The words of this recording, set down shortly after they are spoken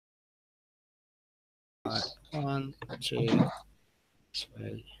Right. 1, 2,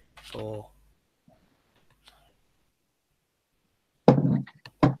 3, 4.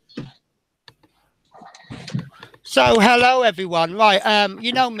 So hello everyone. Right,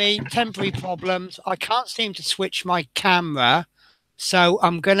 you know me, temporary problems. I can't seem to switch my camera, so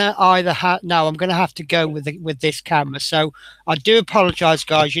I'm gonna either I'm gonna have to go with this camera. So I do apologize,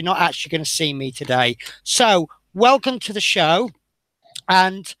 guys. You're not actually gonna see me today. So welcome to the show.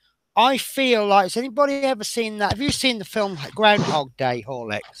 And I feel like, has anybody ever seen that? Have you seen the film Groundhog Day,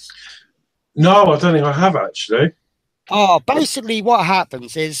 Horlicks? No, I don't think I have actually. Oh, basically what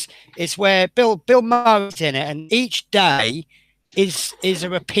happens is where Bill Murray's in it, and each day is a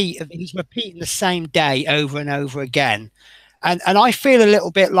repeat of, he's repeating the same day over and over again. And I feel a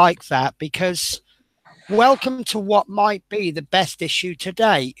little bit like that, because welcome to what might be the best issue to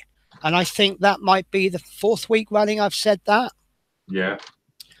date. And I think that might be the 4th week running I've said that. Yeah.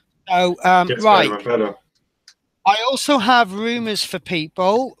 So Gets right. better and better. I also have rumors for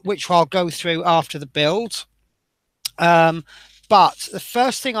people, which I'll go through after the build. But the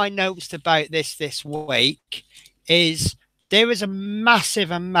first thing I noticed about this week is there is a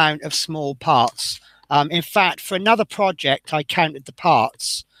massive amount of small parts. In fact, for another project, I counted the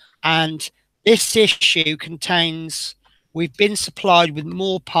parts, and this issue contains, we've been supplied with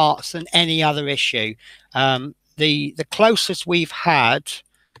more parts than any other issue. The closest we've had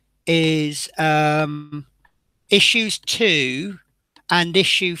is issues 2 and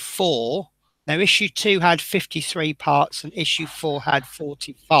issue 4. Now, issue 2 had 53 parts and issue 4 had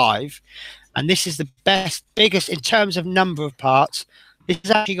 45. And this is the biggest in terms of number of parts. This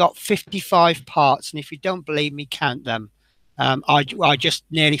has actually got 55 parts. And if you don't believe me, count them. I just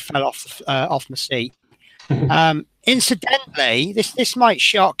nearly fell off my seat. Incidentally, this might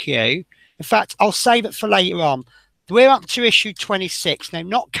shock you. In fact, I'll save it for later on. We're up to issue 26. Now,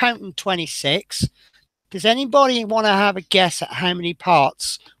 not counting 26. Does anybody want to have a guess at how many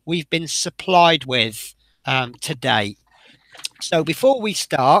parts we've been supplied with to date? So before we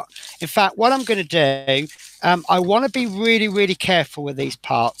start, in fact, what I'm going to do, I want to be really, really careful with these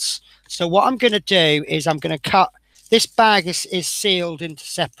parts. So what I'm going to do is I'm going to cut, this bag is sealed into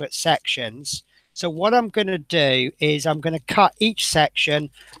separate sections. So what I'm going to do is I'm going to cut each section.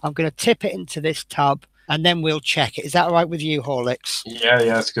 I'm going to tip it into this tub, and then we'll check it. Is that all right with you, Horlicks? Yeah,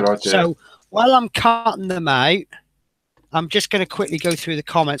 that's a good idea. So while I'm cutting them out, I'm just going to quickly go through the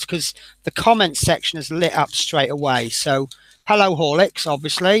comments, because the comments section is lit up straight away. So hello, Horlicks,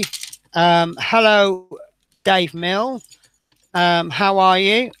 obviously. Hello, Dave Mill. How are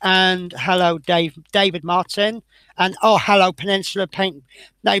you? And hello, David Martin. And oh, hello, Peninsula Paint.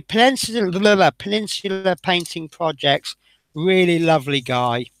 No, Peninsula Painting Projects. Really lovely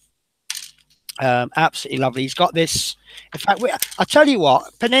guy. Absolutely lovely. He's got this. In fact, I'll tell you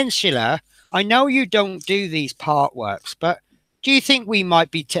what, Peninsula, I know you don't do these part works, but do you think we might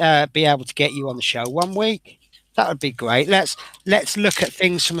be able to get you on the show one week? That would be great. Let's look at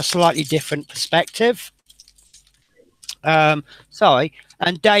things from a slightly different perspective. Sorry.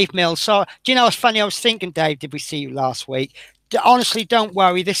 And Dave Mills. So, do you know, it's funny, I was thinking, Dave, did we see you last week? Honestly, don't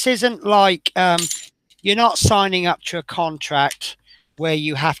worry. This isn't like you're not signing up to a contract where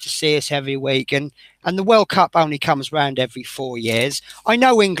you have to see us every week, and the World Cup only comes round every 4 years. I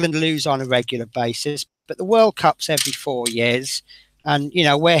know England lose on a regular basis, but the World Cup's every 4 years, and you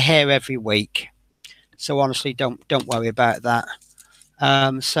know, we're here every week. So honestly, don't worry about that.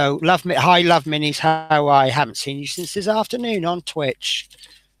 So hi, Love Minis. How I haven't seen you since this afternoon on Twitch.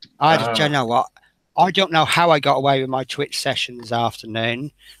 I don't know what. I don't know how I got away with my Twitch session this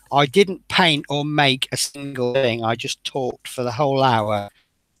afternoon. I didn't paint or make a single thing. I just talked for the whole hour.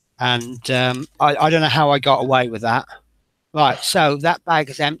 And I don't know how I got away with that. Right, so that bag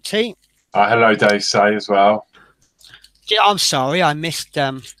is empty. Hello, Dave Say as well. I'm sorry, I missed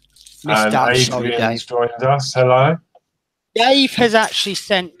that. Sorry, Dave. Joined us. Hello. Dave has actually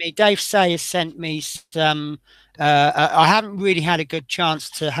sent me, Dave Say has sent me some, I haven't really had a good chance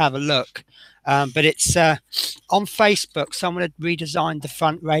to have a look. But it's on Facebook. Someone had redesigned the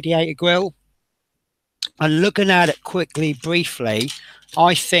front radiator grille, and looking at it quickly, briefly,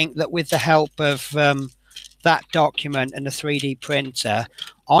 I think that with the help of that document and the 3D printer,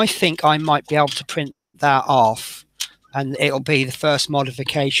 I think I might be able to print that off, and it'll be the first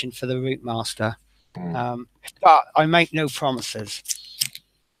modification for the Routemasters. But I make no promises.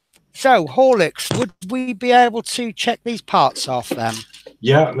 So, Horlicks, would we be able to check these parts off then?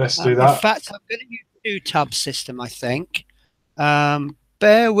 Yeah, let's do that. In fact, I'm going to use 2-tub system, I think.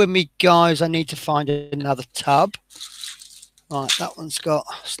 Bear with me, guys. I need to find another tub. Right, that one's got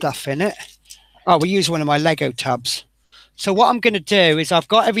stuff in it. Oh, we use one of my Lego tubs. So what I'm going to do is I've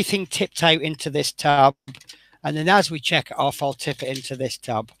got everything tipped out into this tub, and then as we check it off, I'll tip it into this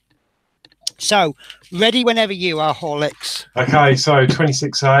tub. So ready whenever you are, Horlicks. Okay, so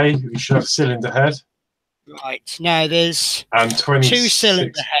 26A, we should have cylinder head. Right, now there's and 2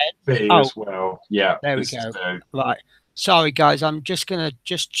 cylinder head. B as well. Yeah, there we go. Right, sorry guys, I'm just gonna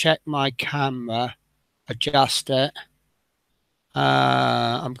check my camera, adjust it.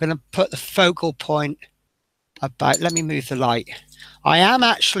 I'm gonna put the focal point about. Let me move the light. I am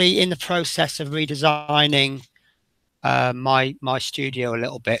actually in the process of redesigning my studio a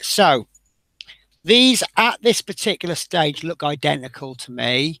little bit. So these at this particular stage look identical to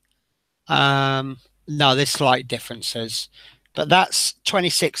me. No, there's slight differences, but that's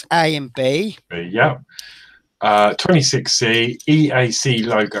 26A and B. Yeah. 26C, EAC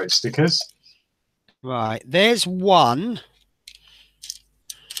logo stickers. Right, there's one.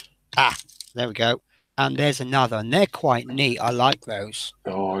 Ah, there we go. And there's another, and they're quite neat. I like those.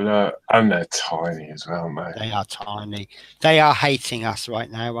 Oh, look. And they're tiny as well, mate. They are tiny. They are hating us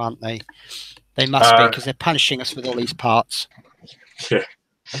right now, aren't they? They must be, because they're punishing us with all these parts. Yeah.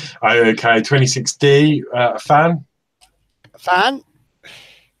 Okay, 26D, fan. Fan?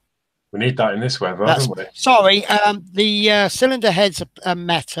 We need that in this weather, don't we? Sorry, the cylinder heads are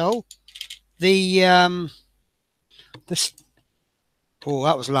metal. The oh,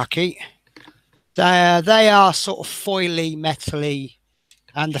 that was lucky. They are sort of foily, metally,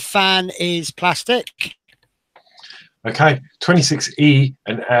 and the fan is plastic. Okay, 26E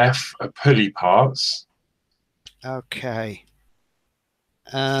and F are pulley parts. Okay.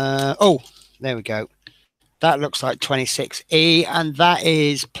 Oh, there we go. That looks like 26E, and that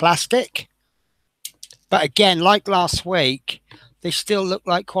is plastic. But again, like last week, they still look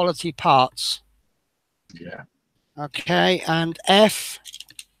like quality parts. Yeah. Okay, and F.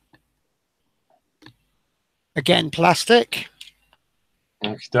 Again, plastic.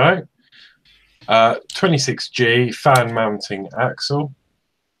 Okay. 26G, fan mounting axle.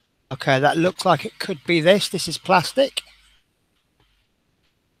 Okay, that looks like it could be this. This is plastic.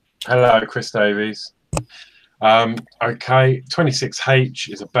 Hello, Chris Davies. Okay, 26H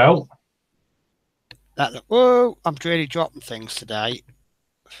is a belt. Whoa, I'm really dropping things today.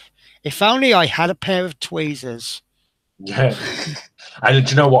 If only I had a pair of tweezers. Yeah. And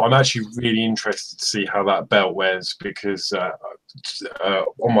do you know what? I'm actually really interested to see how that belt wears, because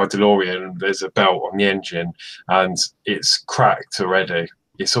on my DeLorean, there's a belt on the engine and it's cracked already.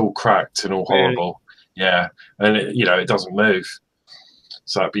 It's all cracked and all horrible. Yeah. And, it doesn't move.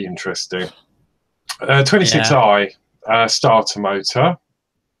 So that'd be interesting. 26i, starter motor.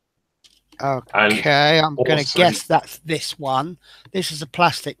 Okay, I'm going to guess that's this one. This is a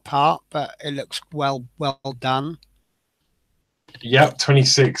plastic part, but it looks well done. Yep,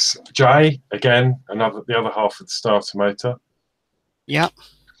 26J, again, the other half of the starter motor. Yep.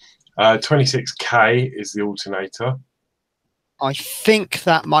 26K is the alternator. I think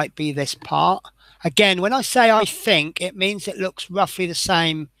that might be this part. Again, when I say I think, it means it looks roughly the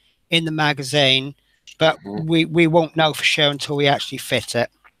same in the magazine, but we won't know for sure until we actually fit it.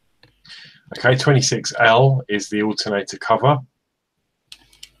 Okay, 26L is the alternator cover.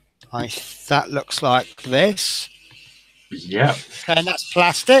 That looks like this. Yeah. Okay, and that's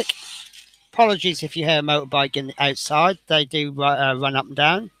plastic. Apologies if you hear a motorbike in the outside. They do run up and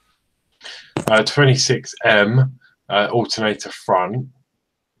down. 26M, alternator front.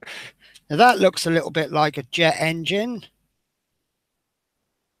 Now that looks a little bit like a jet engine.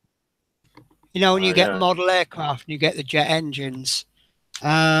 When you get model aircraft and you get the jet engines.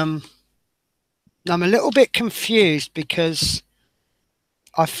 I'm a little bit confused because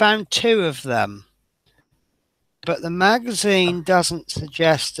I found 2 of them, but the magazine doesn't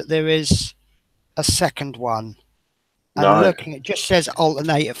suggest that there is a second one. And looking, it just says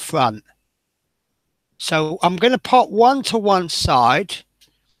alternator front. So I'm going to pop one to one side,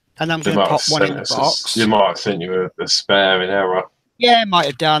 and I'm going to pop one in the box. You might have sent you a spare in error. Yeah, might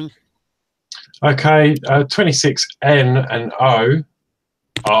have done. Okay, 26N and O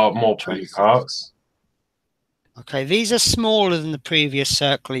are more pulley parts. Okay, these are smaller than the previous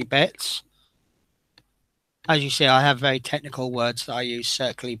circly bits. As you see, I have very technical words that I use,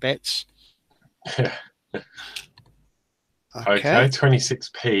 circly bits. Okay,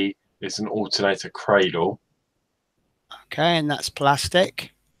 26P is an alternator cradle. Okay, and that's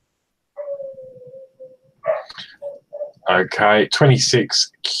plastic. Okay,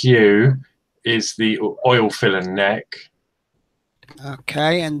 26Q is the oil filler neck.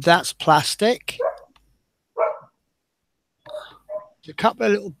 Okay, and that's plastic. A couple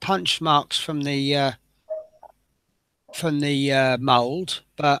of little punch marks from the mold,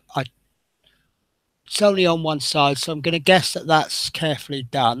 but It's only on one side, so I'm going to guess that that's carefully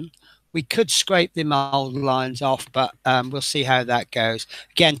done. We could scrape the mold lines off, but we'll see how that goes.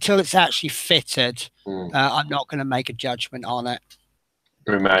 Again, until it's actually fitted, I'm not going to make a judgment on it.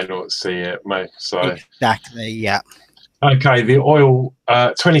 We may not see it, mate. So exactly, yeah. Okay, the oil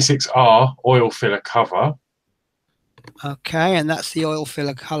 26R oil filler cover. Okay, and that's the oil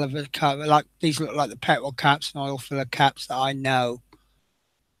filler cover. Like these look like the petrol caps and oil filler caps that I know.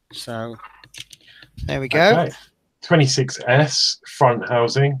 So there we go. Okay. 26S front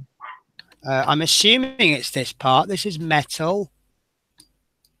housing. I'm assuming it's this part. This is metal,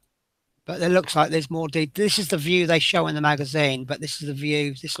 but it looks like there's more detail. This is the view they show in the magazine, but this is the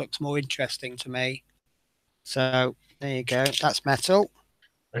view. This looks more interesting to me. So there you go. That's metal.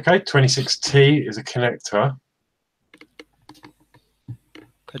 Okay, 26T is a connector.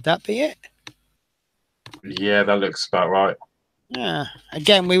 Could that be it? Yeah, that looks about right. Yeah.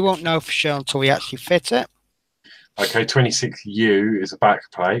 Again, we won't know for sure until we actually fit it. Okay, 26U is a back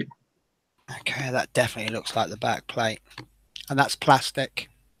plate. Okay, that definitely looks like the back plate. And that's plastic.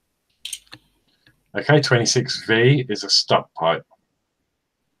 Okay, 26V is a stub pipe.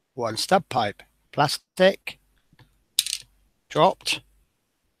 One stub pipe. Plastic. Dropped.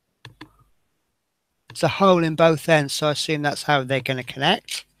 It's a hole in both ends, so I assume that's how they're going to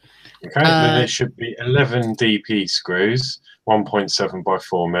connect. Okay, then there should be 11 DP screws, 1.7 by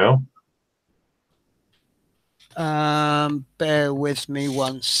 4 mil. Bear with me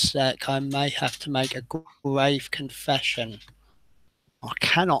one sec. I may have to make a grave confession. I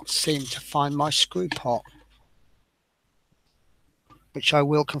cannot seem to find my screw pot, which I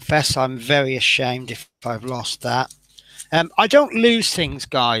will confess I'm very ashamed if I've lost that. I don't lose things,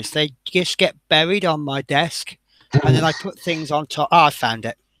 guys. They just get buried on my desk, and then I put things on top. Oh, I found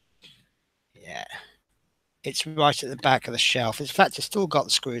it. Yeah. It's right at the back of the shelf. In fact, it's still got the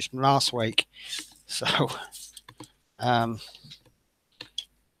screws from last week. So, I'm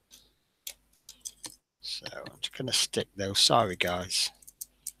just going to stick those. Sorry, guys.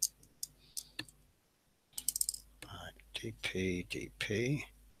 Right, DP.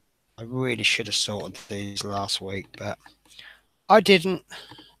 I really should have sorted these last week, but I didn't.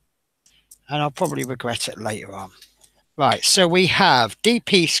 And I'll probably regret it later on. Right, so we have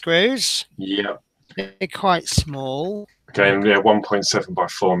DP screws. Yeah. They're quite small. Okay, yeah, 1.7 by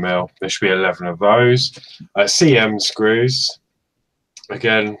 4 mil. There should be 11 of those. CM screws.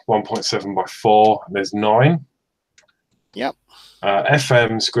 Again, 1.7 by 4. There's 9. Yep.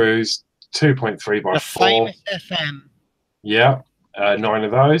 FM screws, 2.3 by 4. The famous FM. Yeah, 9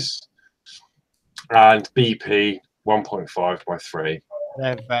 of those. And BP, 1.5 by 3.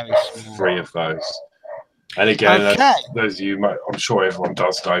 They're very small. 3 of those. And again, okay. those of you, I'm sure everyone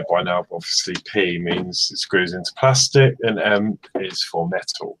does know by now, but obviously P means it screws into plastic and M is for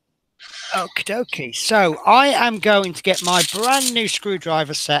metal. Okie dokie. So I am going to get my brand new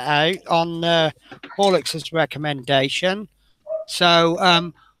screwdriver set out on Horlicks's recommendation. So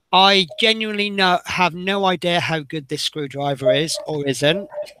I genuinely have no idea how good this screwdriver is or isn't.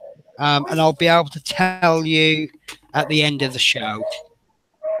 And I'll be able to tell you at the end of the show.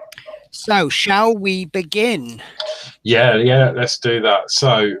 So, shall we begin? Yeah, let's do that.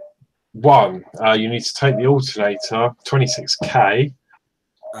 So, you need to take the alternator, 26K,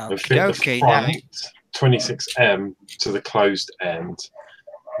 and fit the front 26M to the closed end.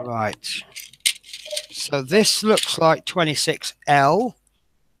 Right. So, this looks like 26L.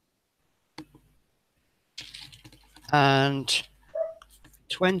 And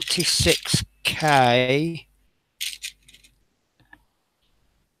 26K.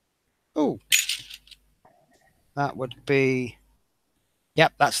 Oh, that would be,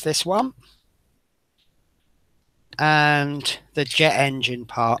 yep, that's this one. And the jet engine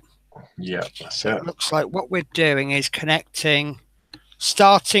part. Yeah, that's it. It looks like what we're doing is connecting,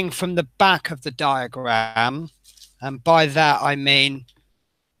 starting from the back of the diagram. And by that, I mean,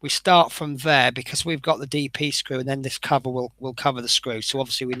 we start from there because we've got the DP screw and then this cover will cover the screw. So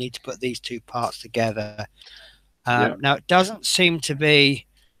obviously we need to put these two parts together. Now, it doesn't seem to be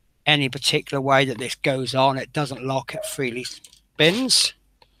any particular way that this goes on. It doesn't lock, it freely spins,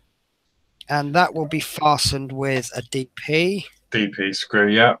 and that will be fastened with a DP screw.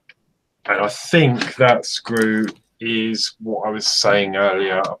 Yeah, and I think that screw is what I was saying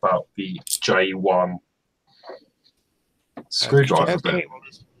earlier about the J1 screwdriver. Okay. Well,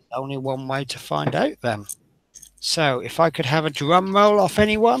 there's only one way to find out then. So if I could have a drum roll off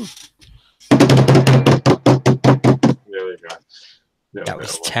anyone. There we go. That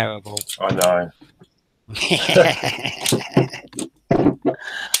was terrible. I know.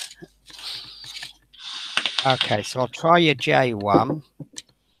 Okay, so I'll try your J1.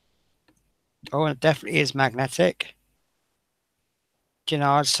 Oh, and it definitely is magnetic. Do you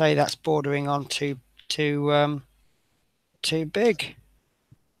know, I'd say that's bordering on too big.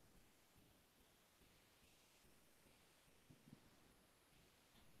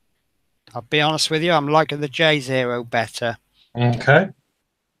 I'll be honest with you, I'm liking the J0 better. Okay.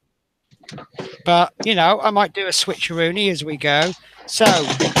 But, you know, I might do a switcheroony as we go. So.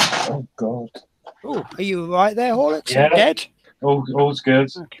 Oh, God. Oh, are you right there, Horlicks? Yeah. Are you dead? All's good.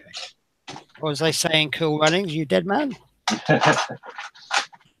 Okay. Or as they say in Cool Runnings, you dead man?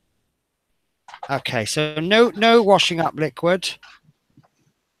 Okay, so no washing up liquid.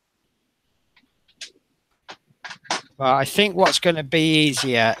 Well, I think what's going to be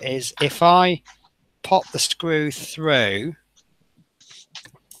easier is if I pop the screw through.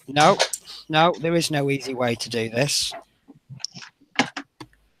 No, there is no easy way to do this.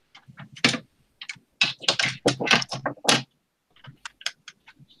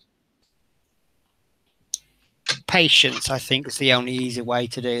 Patience, I think, is the only easy way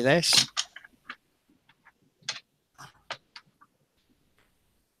to do this.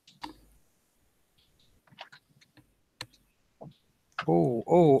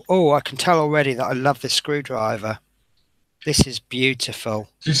 Oh, I can tell already that I love this screwdriver. This is beautiful.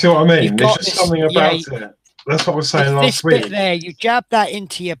 Do you see what I mean? There's just something about it. That's what I was saying last week. This bit there, you jab that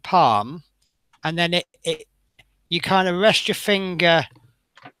into your palm, and then you kind of rest your finger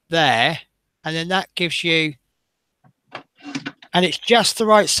there, and then that gives you, and it's just the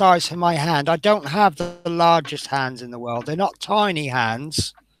right size for my hand. I don't have the largest hands in the world. They're not tiny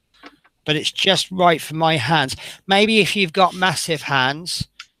hands, but it's just right for my hands. Maybe if you've got massive hands,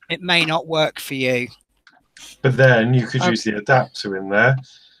 it may not work for you. But then you could use the adapter in there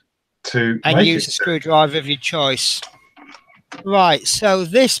to and use a screwdriver of your choice. Right, so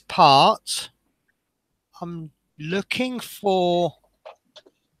this part, I'm looking for...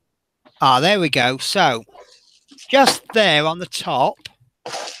 Ah, there we go. So, just there on the top,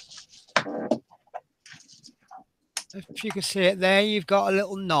 if you can see it there, you've got a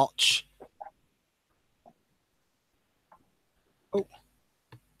little notch. Oh,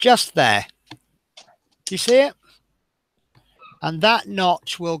 just there. Do you see it? And that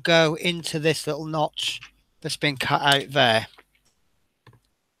notch will go into this little notch that's been cut out there.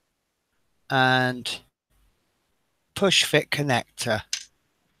 And push fit connector.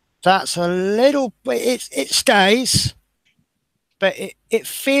 That's a little bit, it stays, but it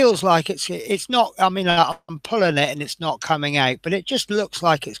feels like it's not, I mean, I'm pulling it and it's not coming out, but it just looks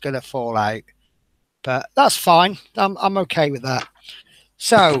like it's going to fall out. But that's fine. I'm okay with that.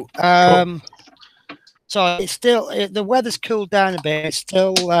 So, Cool. so it's still, the weather's cooled down a bit. It's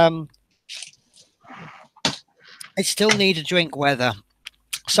still need a drink weather.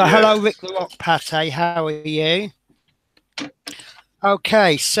 So hello, Rick the Rock Pate. How are you?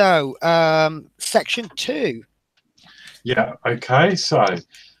 Okay, so section 2. Yeah, okay. So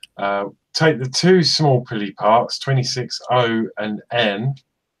take the two small pulley parts, 26O and N,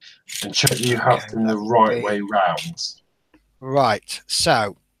 and check you have them the right way round. Right,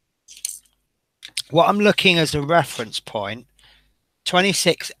 so what I'm looking as a reference point,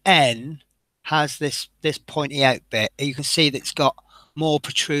 26N has this pointy out bit. You can see that it's got more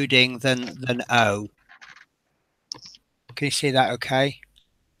protruding than O. Can you see that okay?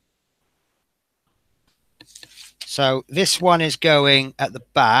 So this one is going at the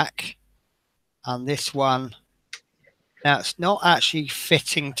back, and this one, now it's not actually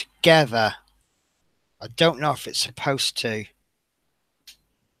fitting together. I don't know if it's supposed to.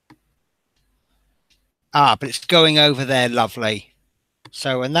 Ah, but it's going over there, lovely.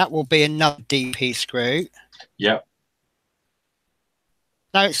 So, and that will be another DP screw. Yep.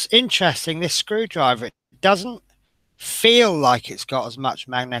 Now it's interesting, this screwdriver, it doesn't feel like it's got as much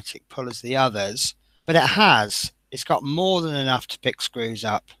magnetic pull as the others, but it has. It's got more than enough to pick screws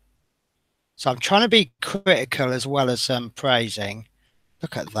up. So I'm trying to be critical as well as praising.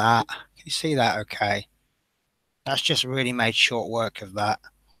 Look at that. Can you see that okay? That's just really made short work of that.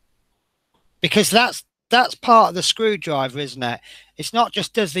 Because that's part of the screwdriver, isn't it? It's not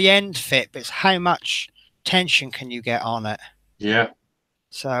just does the end fit, but it's how much tension can you get on it. Yeah.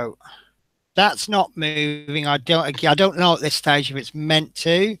 So that's not moving. I don't know at this stage if it's meant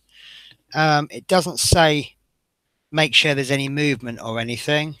to. It doesn't say make sure there's any movement or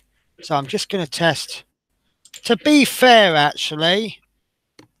anything. So I'm just going to test. To be fair, actually,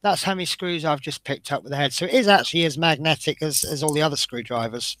 that's how many screws I've just picked up with the head. So it is actually as magnetic as all the other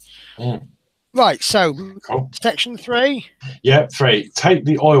screwdrivers. Mm. Right, so cool. Section 3. Yeah, 3. Take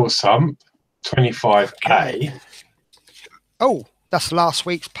the oil sump, 25A. Okay. Oh, that's last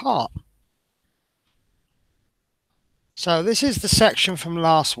week's part. So this is the section from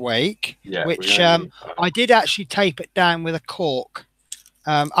last week, Yeah, which I did actually tape it down with a cork.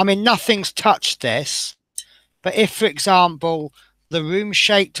 I mean, nothing's touched this, but if, for example, the room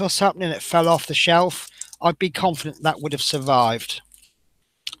shaked or something and it fell off the shelf, I'd be confident that would have survived.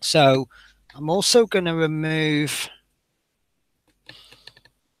 So I'm also going to remove,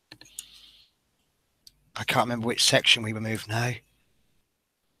 I can't remember which section we removed now.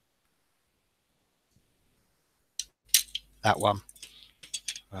 That one.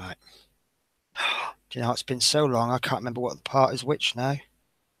 Right. Do you know, it's been so long, I can't remember what the part is which now.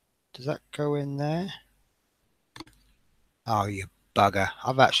 Does that go in there? Oh, you bugger.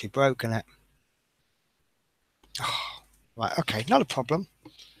 I've actually broken it. Oh, right, okay, not a problem.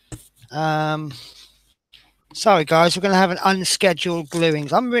 Sorry, guys, we're going to have an unscheduled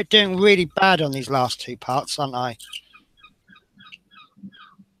gluing. I'm doing really bad on these last two parts, aren't I?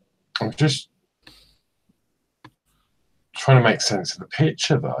 I'm just trying to make sense of the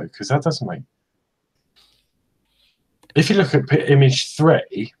picture, though, because that doesn't make... If you look at image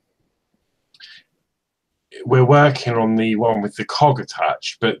 3, we're working on the one with the cog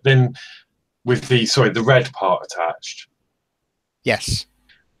attached, but then with the, sorry, the red part attached. Yes.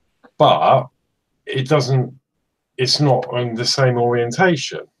 But it doesn't, it's not on the same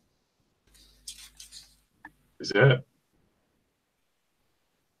orientation. Is it?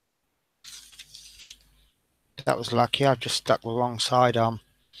 That was lucky. I've just stuck the wrong side on.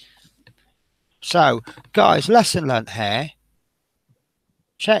 So, guys, lesson learnt here.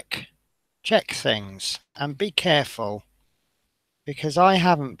 Check things and be careful, because I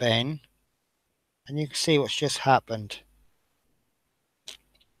haven't been, and you can see what's just happened.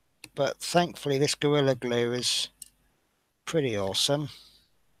 But thankfully, this Gorilla Glue is pretty awesome.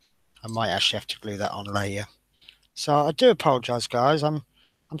 I might actually have to glue that on later. So I do apologise, guys. I'm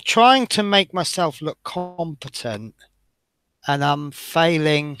trying to make myself look competent, and I'm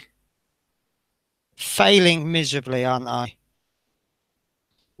failing miserably, aren't I?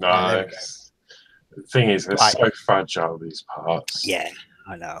 No. The thing is, they're so fragile, these parts. Yeah,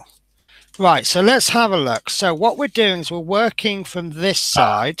 I know. Right, so let's have a look. So what we're doing is we're working from this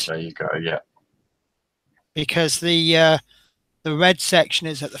side. There you go, yeah. Because the red section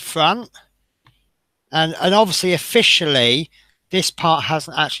is at the front. And obviously, officially, this part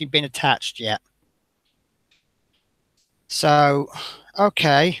hasn't actually been attached yet. So,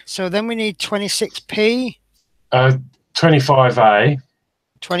 okay. So then we need 26p. 25A.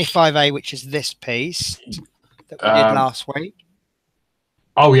 25A, which is this piece that we did last week.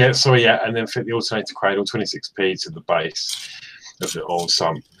 Oh, yeah, sorry, yeah. And then fit the alternator cradle, 26p to the base of it all. So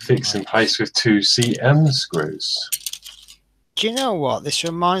I'm fixed in place with 2 CM screws. Do you know what? This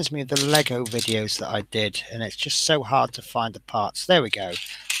reminds me of the Lego videos that I did, and it's just so hard to find the parts. There we go.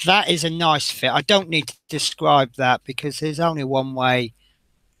 That is a nice fit. I don't need to describe that because there's only one way.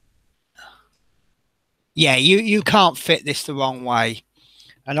 Yeah, you can't fit this the wrong way.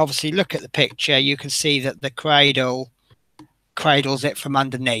 And obviously, look at the picture. You can see that the cradles it from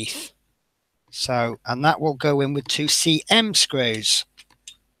underneath. So, and that will go in with 2 CM screws.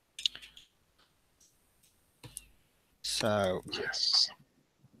 So, yes.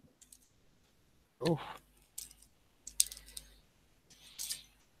 Oh.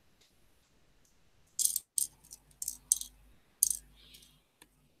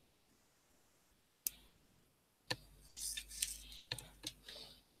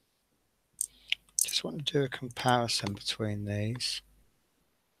 Just want to do a comparison between these.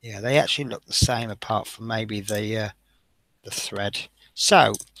 Yeah, they actually look the same apart from maybe the thread.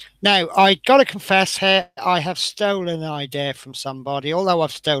 So now I got to confess here, I have stolen an idea from somebody, although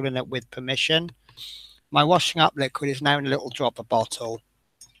I've stolen it with permission. My washing up liquid is now in a little dropper bottle,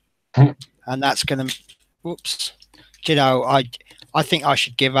 and that's going to, whoops. Do you know, I think I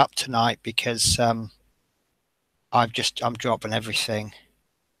should give up tonight because I'm dropping everything.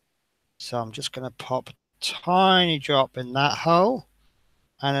 So I'm just going to pop a tiny drop in that hole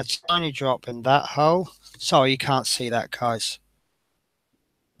and a tiny drop in that hole. Sorry, you can't see that, guys.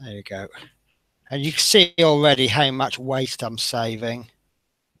 There you go. And you can see already how much waste I'm saving.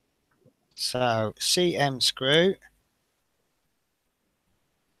 So CM screw.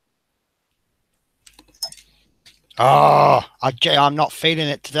 Oh, I'm not feeling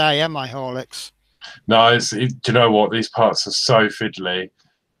it today, am I, Horlicks? No, do you know what? These parts are so fiddly.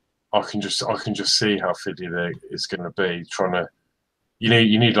 I can just see how fiddly it's going to be. Trying to,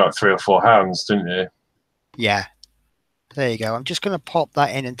 you need like 3 or 4 hands, don't you? Yeah. There you go. I'm just going to pop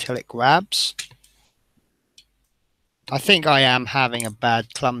that in until it grabs. I think I am having a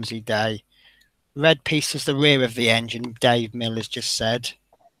bad, clumsy day. Red piece is the rear of the engine, Dave Miller's just said.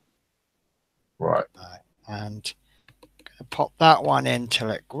 Right. And Pop that one in till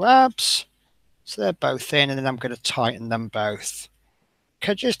it grabs. So they're both in, and then I'm going to tighten them both.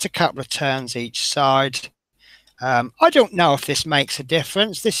 Okay, just a couple of turns each side. I don't know if this makes a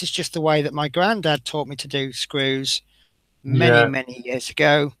difference. This is just the way that my granddad taught me to do screws many years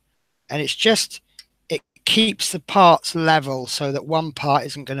ago. And it's just, it keeps the parts level so that one part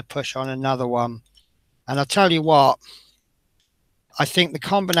isn't going to push on another one. And I'll tell you what, I think the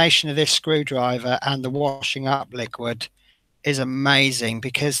combination of this screwdriver and the washing up liquid is amazing,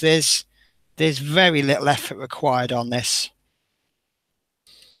 because there's very little effort required on this.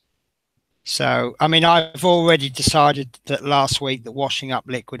 So, I mean, I've already decided that last week the washing up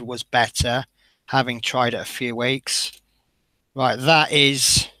liquid was better, having tried it a few weeks. Right, that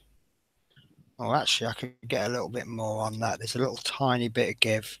is... Oh, actually, I could get a little bit more on that. There's a little tiny bit of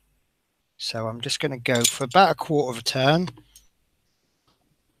give. So I'm just going to go for about a quarter of a turn.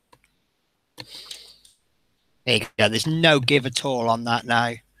 There you go. There's no give at all on that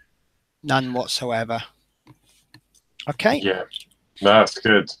now. None whatsoever. Okay. Yeah, that's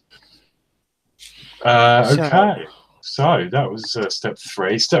good. Okay, so that was step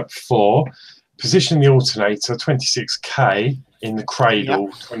 3. Step 4, position the alternator 26K in the cradle,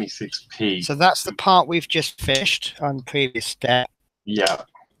 26P. So that's the part we've just fished on the previous step. Yeah.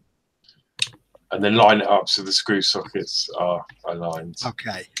 And then line it up so the screw sockets are aligned.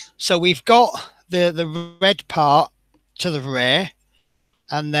 Okay, so we've got the red part to the rear,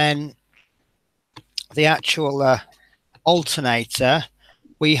 and then the actual alternator.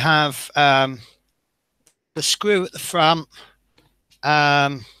 We have the screw at the front. How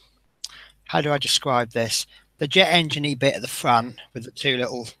do I describe this? The jet engine-y bit at the front with the two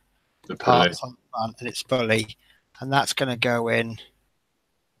little parts on the front, and its pulley, and that's going to go in.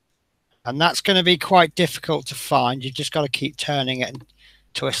 And that's going to be quite difficult to find. You've just got to keep turning it and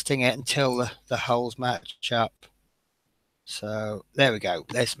twisting it until the holes match up. So there we go.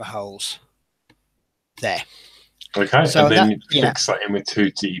 There's my holes. There. Okay, so and then you fix that in with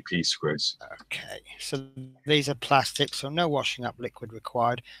 2 DP screws. Okay, so these are plastic, so no washing up liquid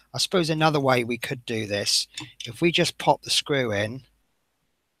required. I suppose another way we could do this, if we just pop the screw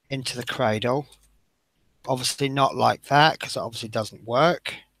into the cradle, obviously not like that, because it obviously doesn't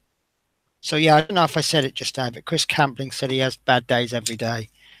work. So yeah, I don't know if I said it just now, but Chris Campling said he has bad days every day.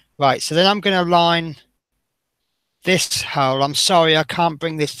 Right, so then I'm going to line this hole. I'm sorry, I can't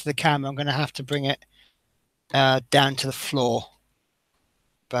bring this to the camera. I'm going to have to bring it down to the floor,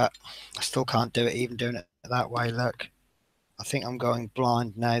 but I still can't do it even doing it that way. Look, I think I'm going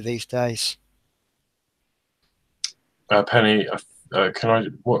blind now these days. Penny, can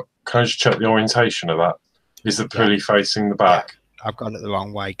I just check the orientation of that? Is the pulley facing the back? Yeah, I've got it the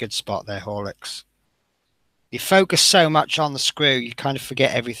wrong way. Good spot there, Horlicks. You focus so much on the screw, you kind of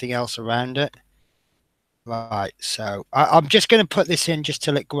forget everything else around it. Right, so I'm just going to put this in just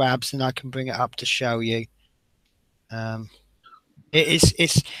till it grabs, and I can bring it up to show you.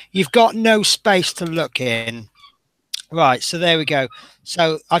 It's you've got no space to look in. Right, so there we go.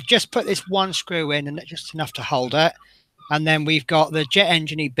 So I've just put this one screw in, and it's just enough to hold it. And then we've got the jet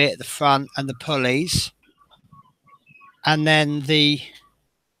engine-y bit at the front and the pulleys. And then the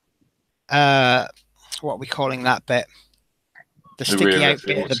what are we calling that bit? The sticky out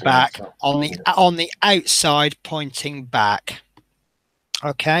bit at the back on the outside pointing back.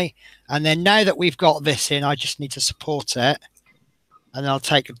 Okay, and then now that we've got this in, I just need to support it, and I'll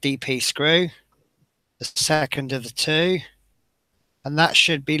take a DP screw, the second of the 2, and that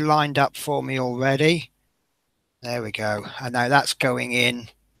should be lined up for me already. There we go, and now that's going in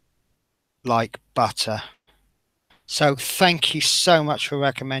like butter. So thank you so much for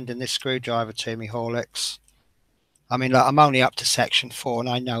recommending this screwdriver to me, Horlicks. I mean, look, I'm only up to section 4, and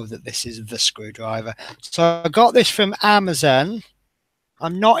I know that this is the screwdriver. So I got this from Amazon.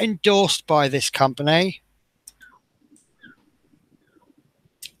 I'm not endorsed by this company,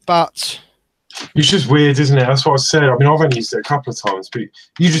 but it's just weird, isn't it? That's what I said. I mean, I've only used it a couple of times, but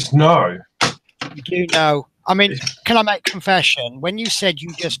you just know. You do know. I mean, can I make a confession? When you said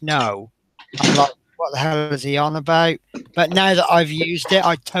you just know, I'm like, what the hell is he on about? But now that I've used it,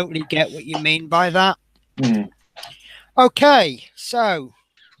 I totally get what you mean by that. Okay, so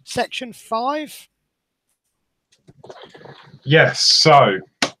section 5. Yes, so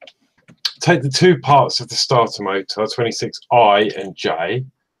take the 2 parts of the starter motor, 26I and J.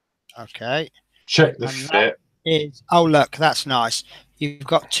 Okay. Check the fit. Oh, look, that's nice. You've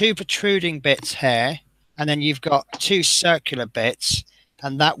got 2 protruding bits here, and then you've got 2 circular bits,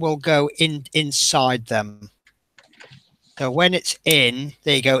 and that will go inside them. So when it's in,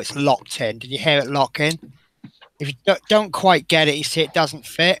 there you go, it's locked in. Did you hear it lock in? If you don't quite get it, you see it doesn't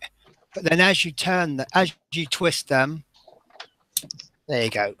fit. But then as you turn, as you twist them, There you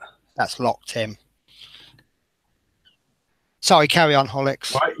go. That's locked in. Sorry, carry on,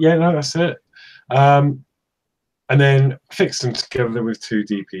 Holix. Right, yeah, no, that's it. And then fix them together with 2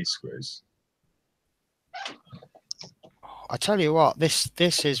 DP screws. I tell you what, this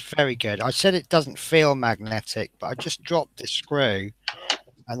is very good. I said it doesn't feel magnetic, but I just dropped the screw,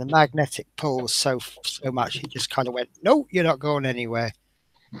 and the magnetic pull was so much, it just kind of went, no, you're not going anywhere.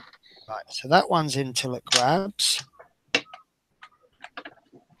 Right, so that one's into it grabs.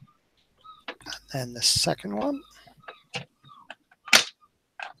 And then the second one.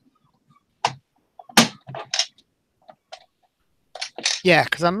 Yeah,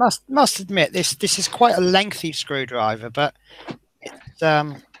 because I must admit this is quite a lengthy screwdriver, but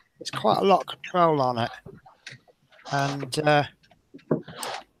it's quite a lot of control on it, and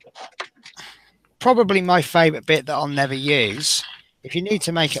probably my favourite bit that I'll never use. If you need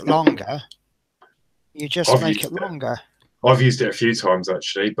to make it longer, you just make it longer. I've used it a few times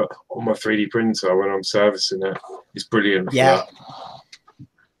actually, but on my 3D printer when I'm servicing it, it's brilliant. Yeah,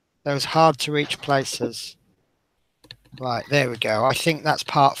 those hard to reach places. Right, there we go. I think that's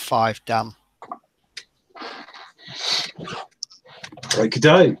part 5 done.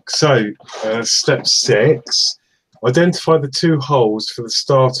 Okay, so step 6, identify the 2 holes for the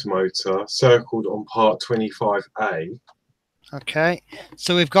starter motor circled on part 25A. Okay,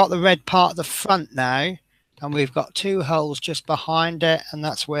 so we've got the red part at the front now, and we've got 2 holes just behind it, and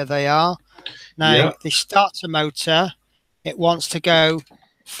that's where they are. Now, the starter motor, it wants to go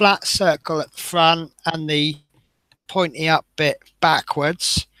flat circle at the front and the pointy up bit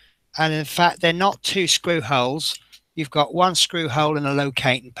backwards, and in fact they're not 2 screw holes. You've got 1 screw hole and a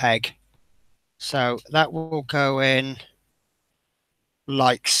locating peg, so that will go in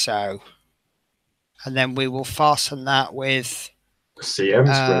like so, and then we will fasten that with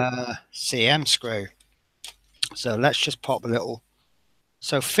CM screw. So let's just pop a little,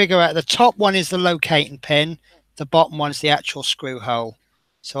 so figure out the top one is the locating pin, the bottom one is the actual screw hole.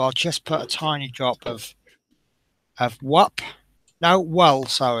 So I'll just put a tiny drop of wool,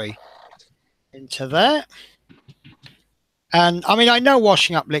 sorry, into there. And I mean, I know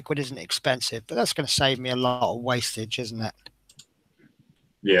washing up liquid isn't expensive, but that's going to save me a lot of wastage, isn't it?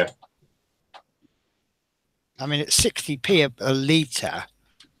 Yeah. I mean, it's 60p a litre.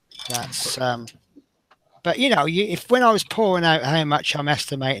 That's but you know, if when I was pouring out how much I'm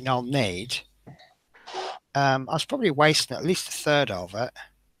estimating I'll need, I was probably wasting at least a third of it.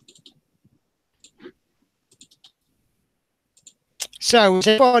 So, is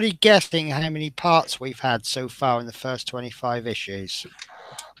anybody guessing how many parts we've had so far in the first 25 issues?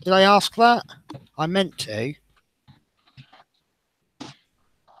 Did I ask that? I meant to.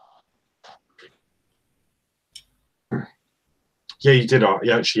 Yeah, you did.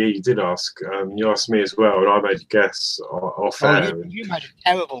 Actually, you did ask. You asked me as well, and I made a guess off air. You made a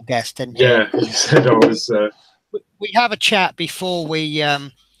terrible guess, didn't you? Yeah, you said I was. We have a chat before we.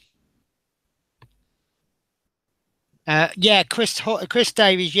 Yeah, Chris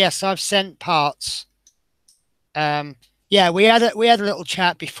Davies. Yes, I've sent parts. Yeah, we had a little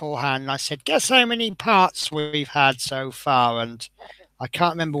chat beforehand, and I said, "Guess how many parts we've had so far?" And I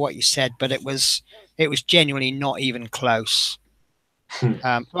can't remember what you said, but it was genuinely not even close.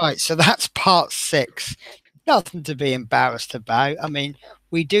 Right, so that's part 6. Nothing to be embarrassed about. I mean,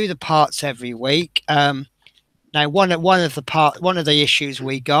 we do the parts every week. Now, one of the issues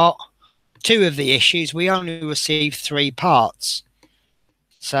we got, 2 of the issues, we only received 3 parts.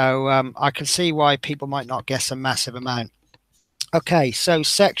 So I can see why people might not guess a massive amount. Okay, so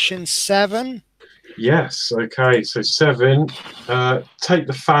section 7. Yes. Okay. So 7. Take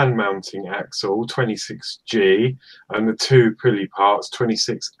the fan mounting axle 26G and the 2 pulley parts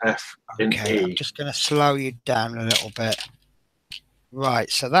 26F and E. I'm just going to slow you down a little bit. Right.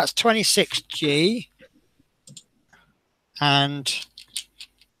 So that's 26G and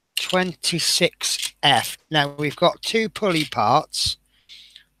 26F. Now we've got 2 pulley parts.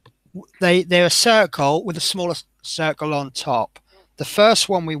 They're a circle with a smaller circle on top. The first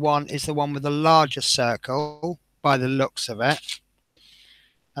one we want is the one with the larger circle by the looks of it.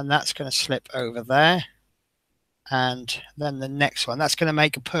 And that's going to slip over there. And then the next one, that's going to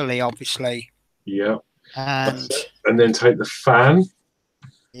make a pulley, obviously. Yeah. And then take the fan.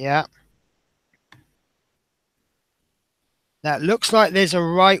 Yeah. Now it looks like there's a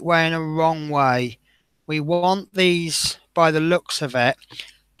right way and a wrong way. We want these, by the looks of it,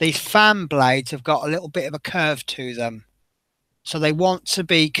 these fan blades have got a little bit of a curve to them. So they want to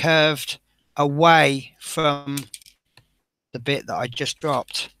be curved away from the bit that I just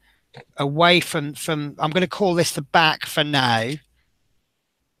dropped. Away from I'm going to call this the back for now.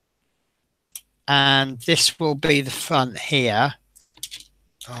 And this will be the front here.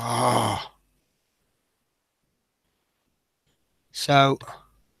 Oh. So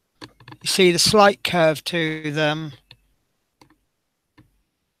you see the slight curve to them.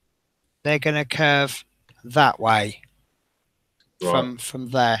 They're going to curve that way Right. from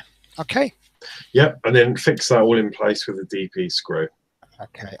there. Okay. Yep, and then fix that all in place with a DP screw.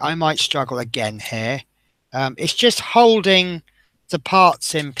 Okay. I might struggle again here. It's just holding the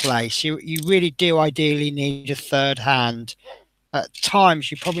parts in place. You really do ideally need a third hand. At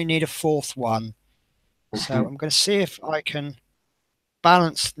times, you probably need a fourth one. So I'm going to see if I can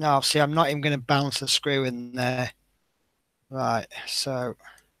balance. No, see, I'm not even going to balance the screw in there. Right. So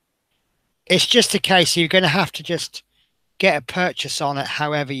it's just a case you're going to have to just get a purchase on it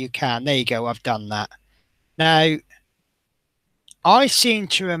however you can. There you go. I've done that. Now, I seem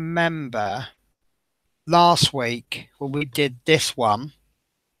to remember last week when we did this one,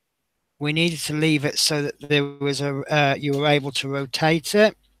 we needed to leave it so that there was a you were able to rotate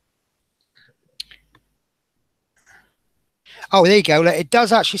it. Oh, there you go. It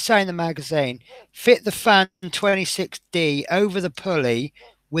does actually say in the magazine, fit the fan 26D over the pulley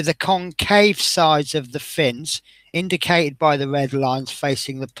with the concave sides of the fins indicated by the red lines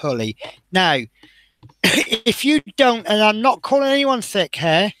facing the pulley. Now, if you don't, and I'm not calling anyone thick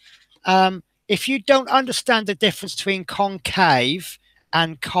here, if you don't understand the difference between concave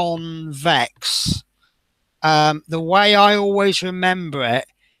and convex, the way I always remember it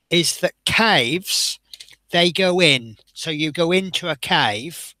is that caves, they go in. So you go into a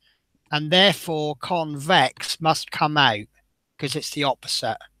cave, and therefore convex must come out because it's the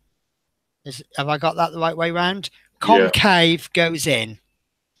opposite. Have I got that the right way round? Yeah. Concave goes in.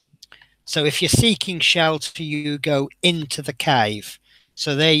 So if you're seeking shelter, you go into the cave.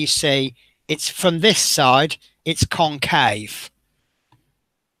 So there you see, it's from this side, it's concave.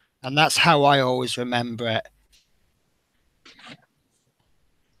 And that's how I always remember it.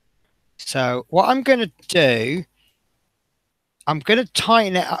 So what I'm going to do, I'm going to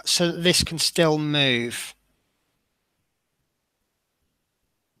tighten it up so that this can still move.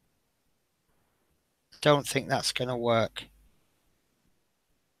 Don't think that's going to work.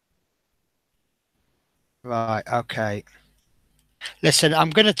 Right, okay. Listen,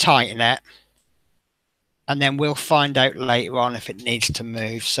 I'm going to tighten it. And then we'll find out later on if it needs to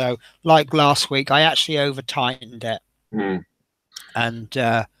move. So like last week, I actually over tightened it. Mm. And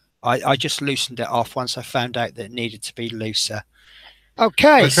I just loosened it off once I found out that it needed to be looser.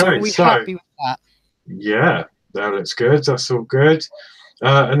 Okay, so we're happy with that. Yeah, that looks good. That's all good.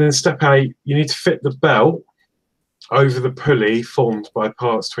 And then step 8, you need to fit the belt over the pulley formed by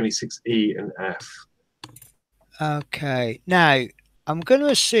parts 26E and F. Okay, now I'm going to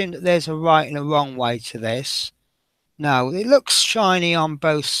assume that there's a right and a wrong way to this. No, it looks shiny on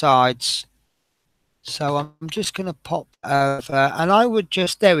both sides. So I'm just going to pop over, and I would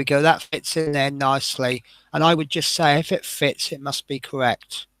just, there we go, that fits in there nicely. And I would just say if it fits, it must be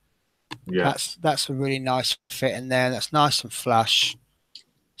correct. Yeah. That's a really nice fit in there. That's nice and flush.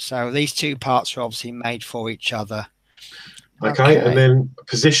 So these two parts are obviously made for each other. Okay, and then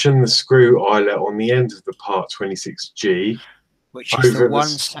position the screw eyelet on the end of the part 26G, which is the one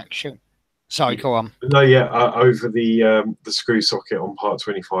section. Sorry, go on. No, yeah, over the screw socket on part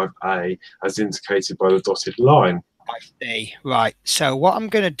 25A, as indicated by the dotted line. I see. Right. So what I'm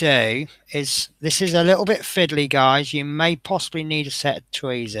going to do is, this is a little bit fiddly, guys. You may possibly need a set of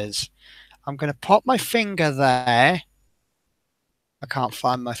tweezers. I'm going to pop my finger there. I can't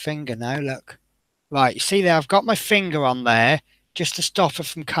find my finger now. Look. Right. You see there? I've got my finger on there just to stop it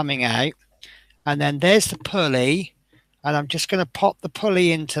from coming out. And then there's the pulley. And I'm just going to pop the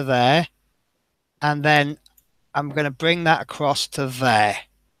pulley into there. And then I'm going to bring that across to there.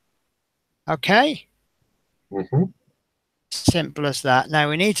 Okay? Mm-hmm. Simple as that. Now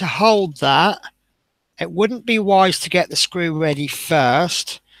we need to hold that. It wouldn't be wise to get the screw ready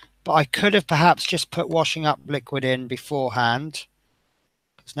first, but I could have perhaps just put washing up liquid in beforehand.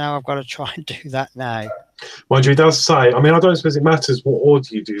 Because now I've got to try and do that now. Mind you, it does say, I mean, I don't suppose it matters what order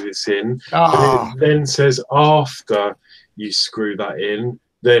you do this in. Oh. It then says after you screw that in,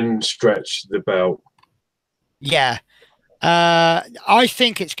 then stretch the belt. Yeah. I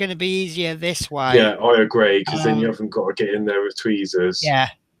think it's going to be easier this way. Yeah, I agree, because then you haven't got to get in there with tweezers. Yeah.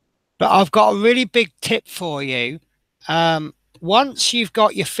 But I've got a really big tip for you. Once you've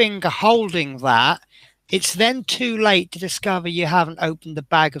got your finger holding that, it's then too late to discover you haven't opened the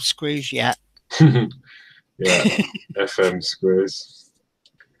bag of screws yet. Yeah, FM screws.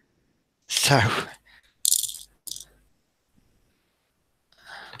 So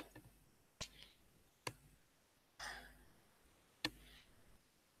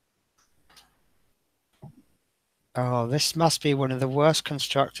Oh, this must be one of the worst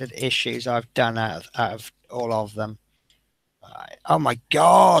constructed issues I've done out of all of them. Right. Oh my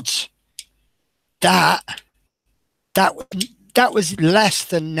God. That that that was less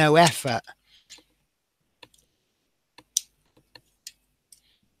than no effort.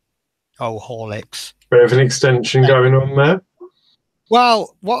 Oh, Horlicks. Bit of an extension going on there.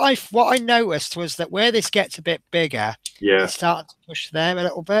 Well, what I noticed was that where this gets a bit bigger, Yeah. it's starting to push there a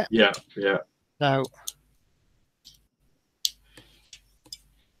little bit. Yeah, yeah. So,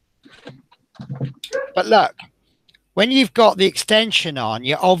 but look, when you've got the extension on,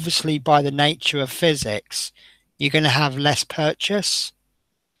 you're obviously, by the nature of physics, you're going to have less purchase,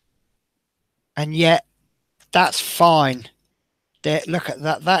 and yet that's fine. Look at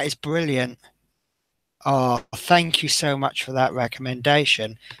that. That is brilliant. Oh, thank you so much for that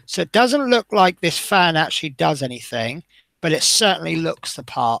recommendation. So it doesn't look like this fan actually does anything, but it certainly looks the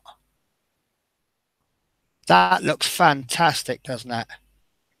part. That looks fantastic, doesn't it?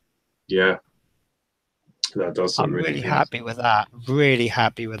 Yeah. That does look I'm really good. happy with that. Really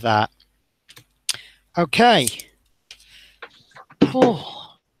happy with that. Okay.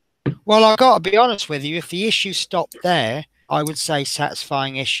 Oh. Well, I've got to be honest with you. If the issue stopped there, I would say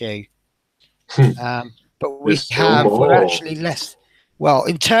satisfying issue. But we're actually less. Well,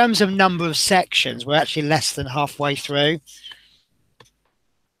 in terms of number of sections, we're actually less than halfway through.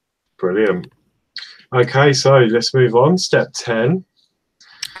 Brilliant. Okay, so let's move on. Step 10.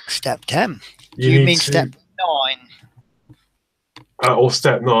 Step 10. Do you mean step 9? Or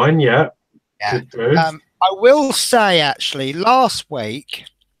step 9, yeah. Yeah. I will say, actually, last week,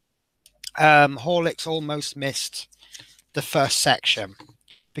 Horlicks almost missed the first section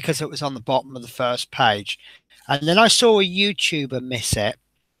because it was on the bottom of the first page. And then I saw a YouTuber miss it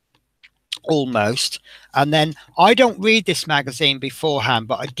almost. And then I don't read this magazine beforehand,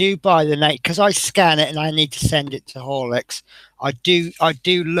 but I do buy the name because I scan it and I need to send it to Horlicks. I do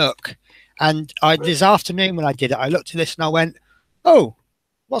look. And this afternoon when I did it, I looked at this and I went, oh,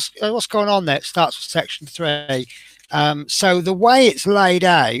 what's going on there? It starts with section 3. So the way it's laid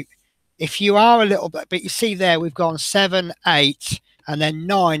out, if you are a little bit, but you see there, we've gone 7, 8, and then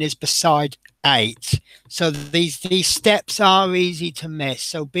 9 is beside 8. So these steps are easy to miss.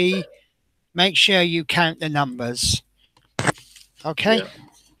 So make sure you count the numbers. Okay. Yeah.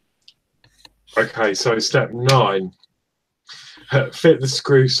 Okay, so step 9. Fit the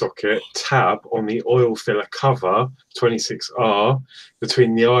screw socket tab on the oil filler cover 26R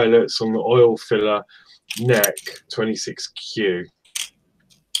between the eyelets on the oil filler neck 26Q.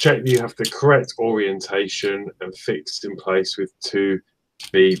 Check that you have the correct orientation and fixed in place with 2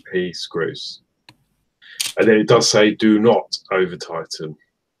 BP screws. And then it does say do not over tighten.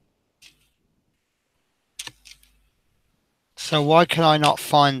 So why can I not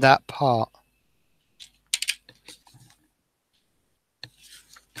find that part?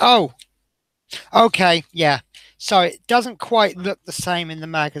 Oh, okay, yeah. So it doesn't quite look the same in the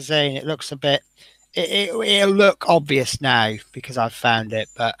magazine. It looks a bit. It'll look obvious now because I've found it,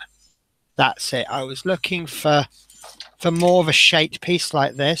 but that's it. I was looking for more of a shaped piece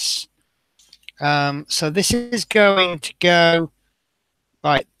like this. So this is going to go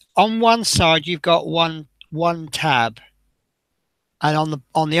right on one side. You've got one tab, and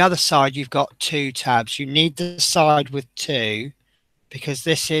on the other side you've got 2 tabs. You need the side with 2. Because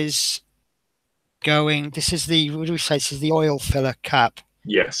this is the, what do we say? This is the oil filler cap.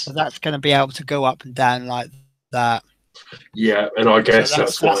 Yes. So that's going to be able to go up and down like that. Yeah, and I guess so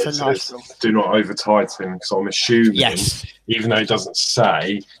that's why it says do not over tighten, because I'm assuming, yes, even though it doesn't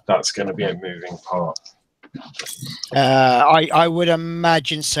say, that's going to be a moving part. I would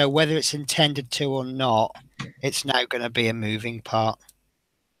imagine so. Whether it's intended to or not, it's now going to be a moving part.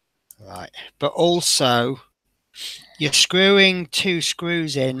 Right. But also, you're screwing 2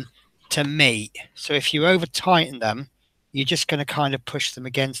 screws in to meet. So if you over tighten them, you're just going to kind of push them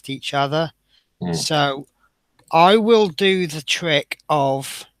against each other. So I will do the trick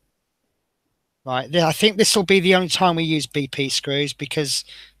of, right, I think this will be the only time we use BP screws because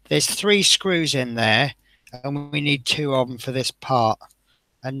there's 3 screws in there and we need 2 of them for this part.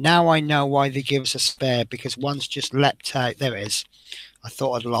 And now I know why they give us a spare, because one's just leapt out. There it is. I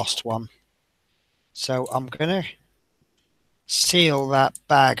thought I'd lost one. So I'm going to seal that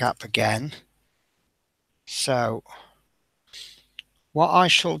bag up again. So what I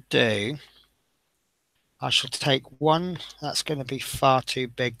shall do, I shall take one. That's going to be far too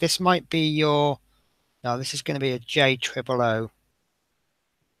big. This might be your, no, this is going to be a J00, I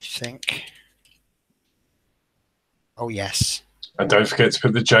think. Oh yes. And don't forget to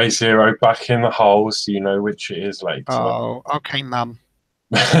put the J0 back in the hole so you know which it is later. Oh, okay, Mum.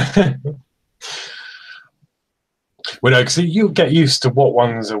 Well, no, because you get used to what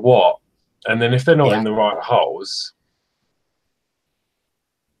ones are what, and then if they're not Yeah. in the right holes,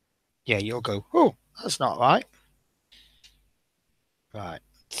 Yeah, you'll go, oh, that's not right. Right.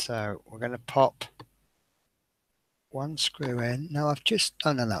 So we're going to pop one screw in. No, I've just,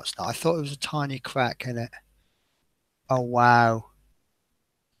 oh no, it's not. I thought it was a tiny crack in it. Oh, wow.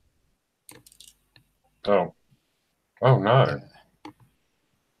 oh, oh no,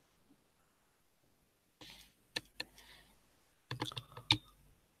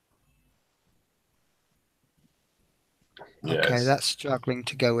 Okay, yes, that's struggling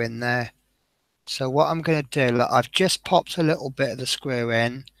to go in there. So what I'm going to do, look, I've just popped a little bit of the screw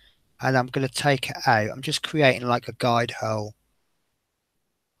in and I'm going to take it out. I'm just creating like a guide hole.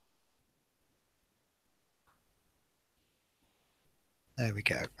 There we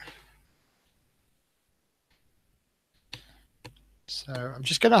go. So I'm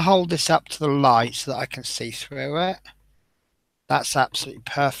just going to hold this up to the light so that I can see through it. That's absolutely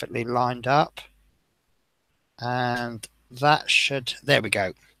perfectly lined up. And that should, there we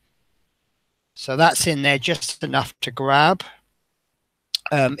go. So that's in there just enough to grab.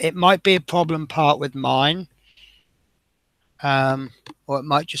 It might be a problem part with mine, or it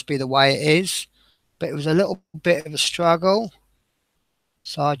might just be the way it is, but it was a little bit of a struggle.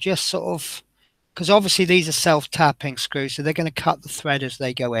 So I just sort of, because obviously these are self-tapping screws, so they're going to cut the thread as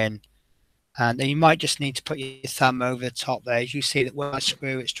they go in. And then you might just need to put your thumb over the top there. As you see that when I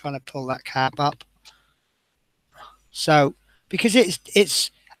screw, it's trying to pull that cap up. So because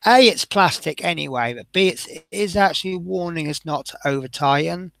it's A, it's plastic anyway, but B, it is actually warning us not to over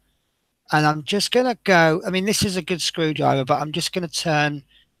tighten. And I'm just going to go, I mean, this is a good screwdriver, but I'm just going to turn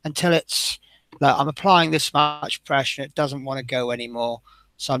until it's, like, I'm applying this much pressure, it doesn't want to go anymore,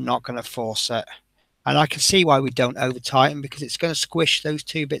 so I'm not going to force it. And I can see why we don't over tighten, because it's going to squish those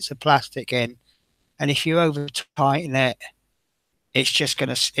two bits of plastic in. And if you over tighten it, it's going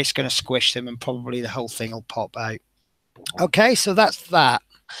to squish them and probably the whole thing will pop out. Okay, so that's that.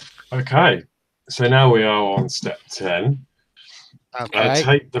 okay. So now we are on step 10. Okay.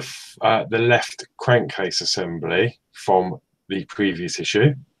 Take the left crankcase assembly from the previous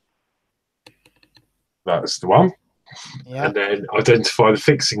issue. That's the one. Yeah. And then identify the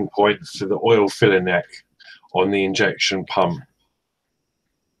fixing point for the oil filler neck on the injection pump.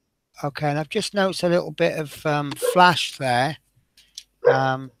 Okay, and I've just noticed a little bit of flash there,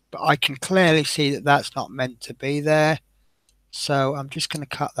 but I can clearly see that that's not meant to be there. So I'm just going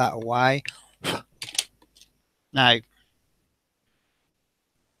to cut that away. Now,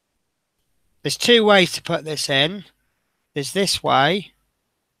 there's two ways to put this in. There's this way.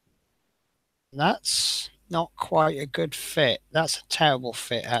 That's not quite a good fit. That's a terrible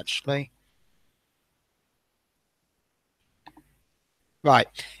fit, actually. Right.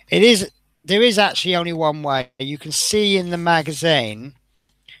 It is. There is actually only one way. You can see in the magazine.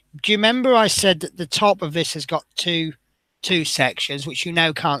 Do you remember I said that the top of this has got two sections, which you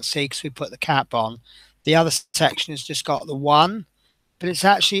now can't see because we put the cap on. The other section has just got the one, but it's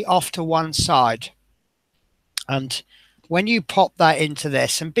actually off to one side. And when you pop that into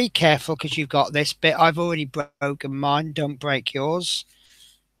this, and be careful because you've got this bit, I've already broken mine, don't break yours.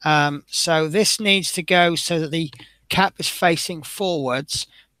 So this needs to go so that the cap is facing forwards,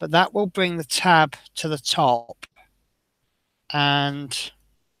 but that will bring the tab to the top. And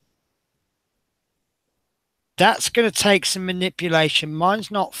that's going to take some manipulation.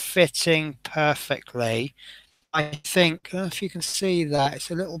 Mine's not fitting perfectly. I think, I don't know if you can see that,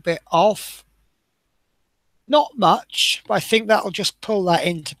 it's a little bit off. Not much, but I think that'll just pull that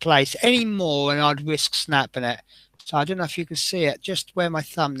into place. Any more and I'd risk snapping it. So I don't know if you can see it, just where my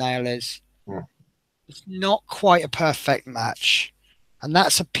thumbnail is. Mm. It's not quite a perfect match. And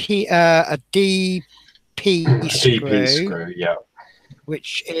that's a DP DP screw, screw, yeah.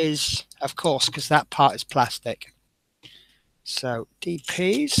 which is, of course, because that part is plastic. So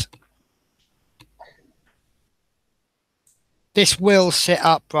DPs. This will sit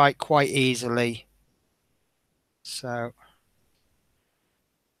upright quite easily. So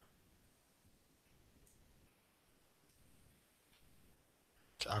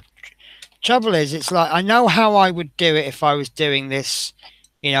trouble is, it's like I know how I would do it if I was doing this,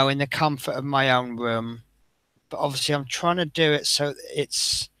 in the comfort of my own room. But obviously, I'm trying to do it so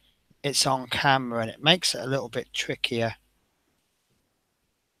it's on camera, and it makes it a little bit trickier.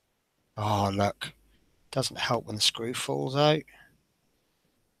 Oh, look, doesn't help when the screw falls out.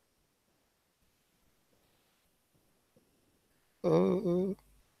 Oh.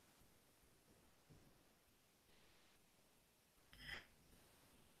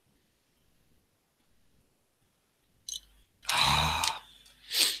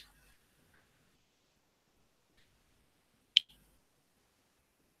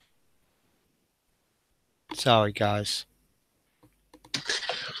 Sorry, guys.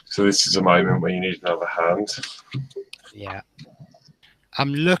 So this is a moment where you need another hand. Yeah.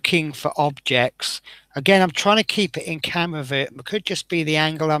 I'm looking for objects. Again, I'm trying to keep it in camera view. It could just be the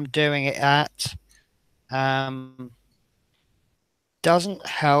angle I'm doing it at. Doesn't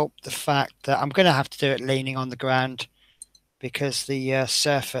help the fact that I'm going to have to do it leaning on the ground because the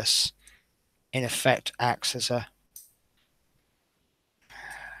surface, in effect, acts as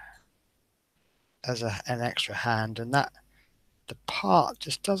an extra hand, and that the part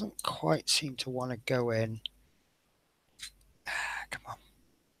just doesn't quite seem to want to go in. Come on.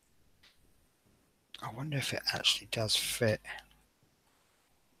 I wonder if it actually does fit.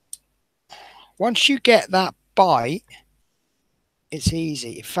 Once you get that bite, it's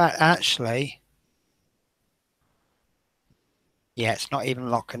easy. In fact, actually, yeah, it's not even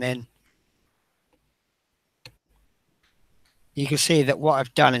locking in. You can see that what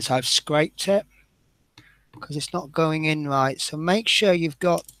I've done is I've scraped it because it's not going in right. So make sure you've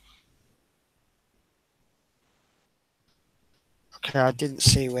got... Okay, I didn't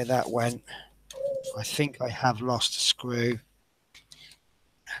see where that went. I think I have lost a screw.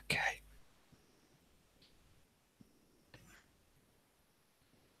 Okay.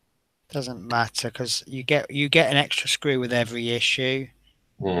 Doesn't matter because you get an extra screw with every issue.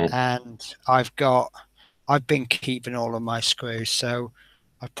 And I've been keeping all of my screws, so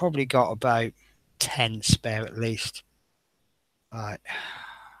I've probably got about 10 spare at least. Right.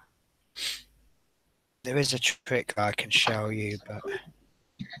 There is a trick I can show you, but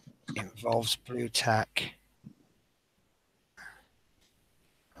it involves blue tack.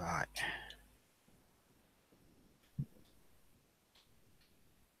 Right.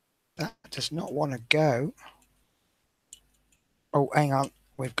 That does not want to go. Oh, hang on.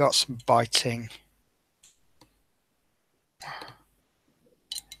 We've got some biting.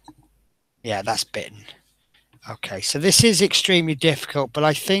 Yeah, that's bitten. Okay, so this is extremely difficult, but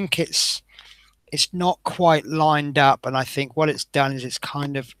I think it's not quite lined up, and I think what it's done is it's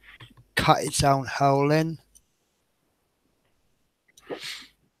kind of cut its own hole in. Right,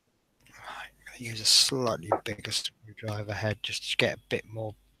 I'm going to use a slightly bigger screwdriver head just to get a bit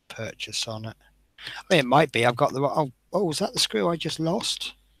more purchase on it. I mean, it might be. I've got the... Oh, was that the screw I just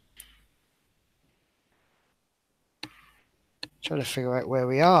lost? Trying to figure out where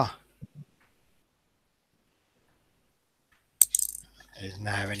we are. It is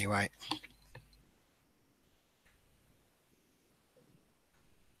now, anyway.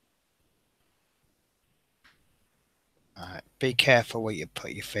 All right, be careful where you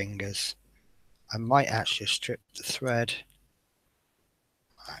put your fingers. I might actually strip the thread.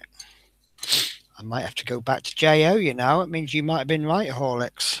 All right. I might have to go back to JO, you know. It means you might have been right,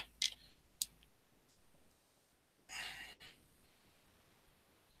 Horlicks.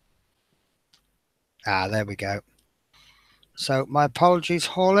 Ah, there we go. So my apologies,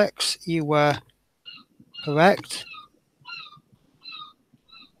 Horlicks. You were correct.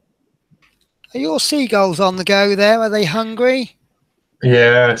 Are your seagulls on the go there? Are they hungry?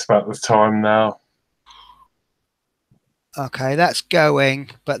 Yeah, it's about the time now. Okay, that's going,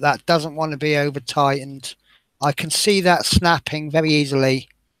 but that doesn't want to be over tightened. I can see that snapping very easily.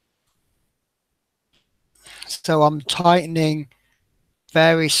 So I'm tightening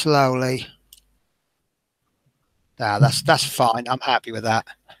very slowly. Ah, that's fine. I'm happy with that.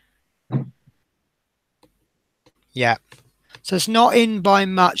 Yeah. So it's not in by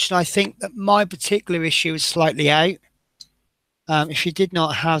much, and I think that my particular issue is slightly out. If you did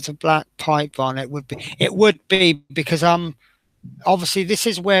not have the black pipe on, it would be because obviously this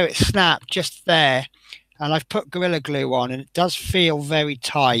is where it snapped just there, and I've put Gorilla Glue on, and it does feel very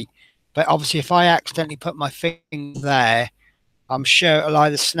tight. But obviously, if I accidentally put my finger there, I'm sure it'll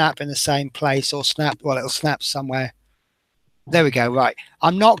either snap in the same place or it'll snap somewhere. There we go. Right.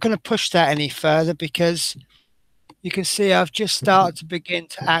 I'm not going to push that any further because you can see I've just started to begin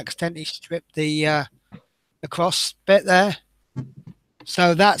to accidentally strip the cross bit there.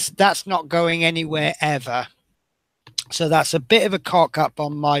 So that's not going anywhere ever. So that's a bit of a cock up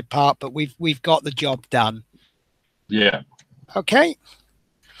on my part, but we've got the job done. Yeah. Okay.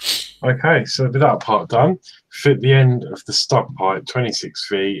 Okay, so with that part done, fit the end of the stub pipe 26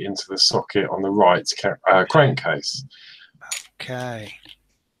 feet into the socket on the right crankcase. Okay.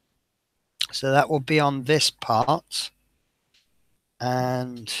 So that will be on this part.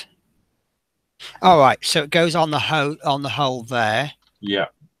 And all right, so it goes on the hole there. Yeah.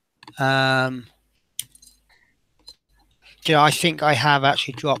 You know, I think I have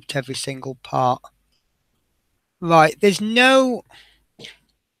actually dropped every single part. Right, there's nowhere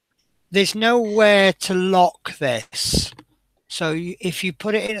to lock this. So if you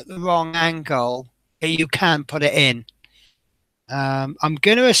put it in at the wrong angle, you can put it in. I'm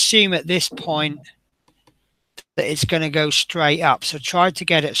going to assume at this point that it's going to go straight up. So try to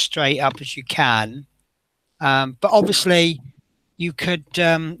get it straight up as you can. But obviously you could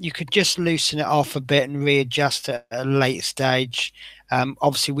just loosen it off a bit and readjust it at a later stage.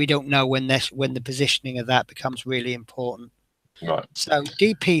 Obviously we don't know when the positioning of that becomes really important. Right. So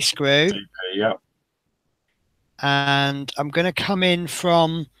DP screw. DP, yeah. And I'm going to come in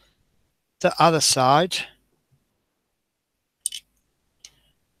from the other side.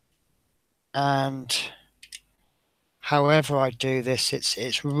 And however I do this,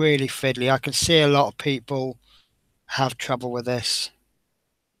 it's really fiddly. I can see a lot of people have trouble with this.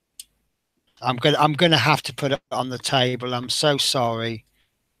 I'm gonna have to put it on the table. I'm so sorry,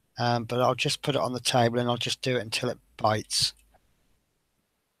 but I'll just put it on the table and I'll just do it until it bites.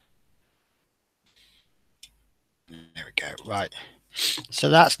 There we go. Right. So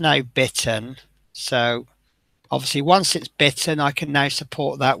that's now bitten. So obviously once it's bitten, I can now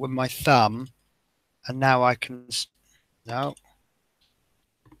support that with my thumb, and now I can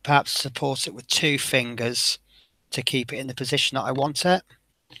perhaps support it with 2 fingers to keep it in the position that I want it.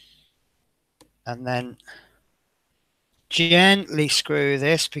 And then gently screw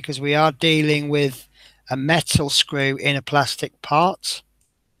this, because we are dealing with a metal screw in a plastic part.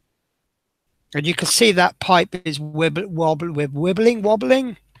 And you can see that pipe is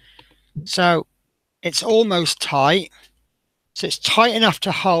wobbling. So it's almost tight. So it's tight enough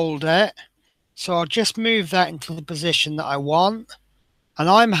to hold it. So I'll just move that into the position that I want. And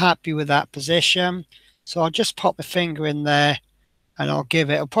I'm happy with that position. So I'll just pop my finger in there and I'll give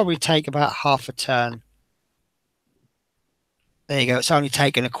it, it'll probably take about half a turn. There you go. It's only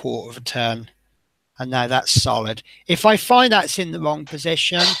taken a quarter of a turn. And now that's solid. If I find that's in the wrong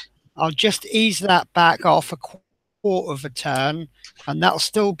position, I'll just ease that back off a quarter of a turn, and that'll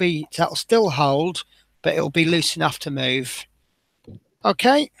still hold, but it'll be loose enough to move.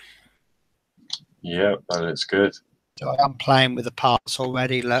 Okay. Yeah, that looks good. So I'm playing with the parts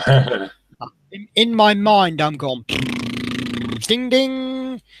already. Look, in my mind, I'm going ding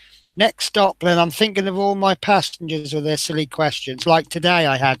ding. Next stop, then I'm thinking of all my passengers with their silly questions. Like today,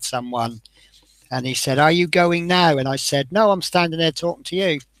 I had someone, and he said, "Are you going now?" And I said, "No, I'm standing there talking to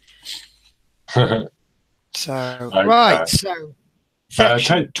you." So okay. Right, so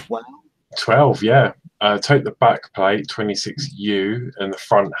section 12. 12, yeah. Take the back plate 26U and the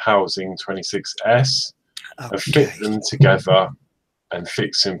front housing 26S, okay, and fit them together and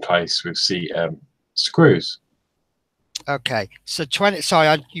fix in place with CM screws. Okay, so 20.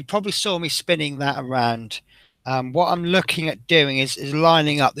 Sorry, you probably saw me spinning that around. What I'm looking at doing is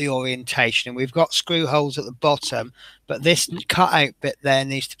lining up the orientation, and we've got screw holes at the bottom, but this cutout bit there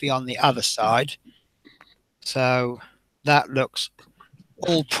needs to be on the other side. So that looks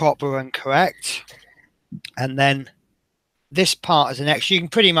all proper and correct. And then this part is an extra. You can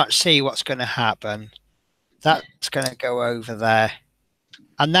pretty much see what's going to happen. That's going to go over there.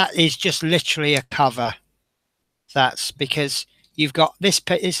 And that is just literally a cover. That's because you've got this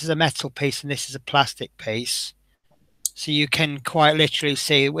is a metal piece and this is a plastic piece. So you can quite literally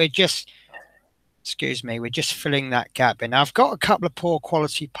see we're just filling that gap in. Now, I've got a couple of poor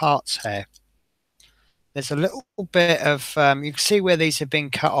quality parts here. There's a little bit of, you can see where these have been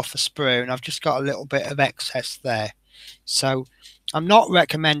cut off a sprue, and I've just got a little bit of excess there. So I'm not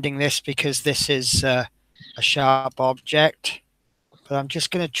recommending this because this is a sharp object. But I'm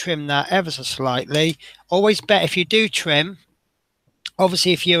just going to trim that ever so slightly. Always better if you do trim.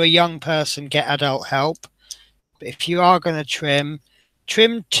 Obviously, if you're a young person, get adult help. But if you are going to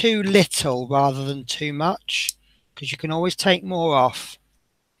trim too little rather than too much, because you can always take more off.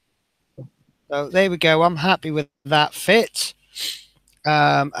 So there we go. I'm happy with that fit.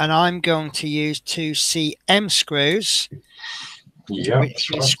 And I'm going to use 2 CM screws,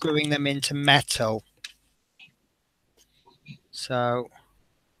 which is screwing them into metal. So,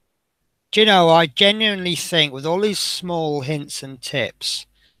 do you know, I genuinely think with all these small hints and tips,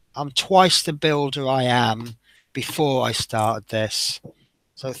 I'm twice the builder I am before I started this.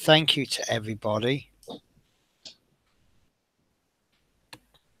 So thank you to everybody.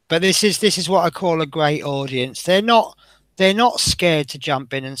 But this is what I call a great audience. They're not scared to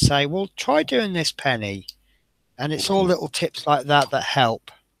jump in and say, well, try doing this, Penny. And it's all little tips like that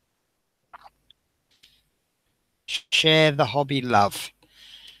help. Share the hobby love.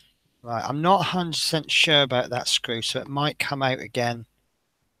 Right, I'm not 100% sure about that screw, so it might come out again.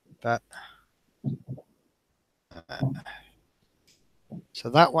 But so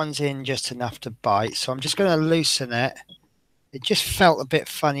that one's in just enough to bite. So I'm just going to loosen it. It just felt a bit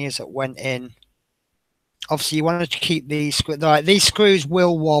funny as it went in. Obviously, you wanted to keep these screws. These screws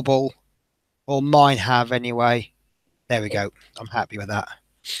will wobble or mine have anyway. There we go. I'm happy with that.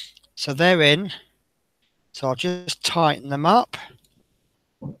 So they're in. So I'll just tighten them up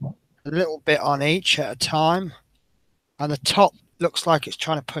a little bit on each at a time. And the top looks like it's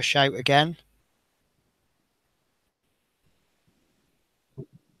trying to push out again.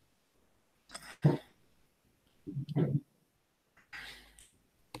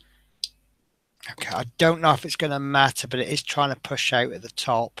 Okay, I don't know if it's going to matter, but it is trying to push out at the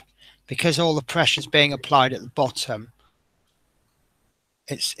top because all the pressure's being applied at the bottom.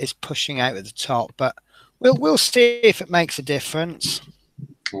 It's pushing out at the top, but we'll see if it makes a difference.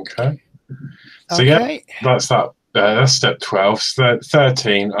 Okay. So okay. Yeah, that's that. That's step 12.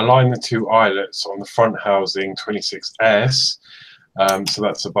 13. Align the two eyelets on the front housing 26S. So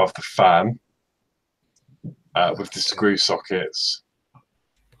that's above the fan with the screw sockets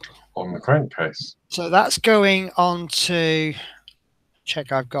on the crankcase. So that's going on to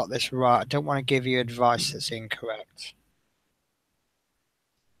check I've got this right. I don't want to give you advice that's incorrect.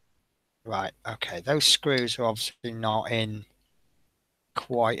 Right, okay. Those screws are obviously not in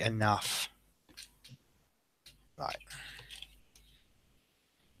quite enough. Right.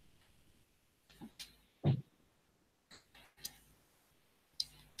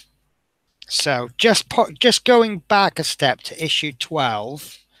 So just going back a step to issue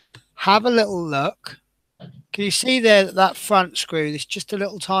 12, have a little look. Can you see there that front screw? There's just a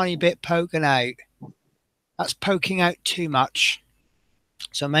little tiny bit poking out. That's poking out too much.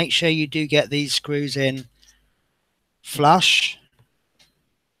 So make sure you do get these screws in flush.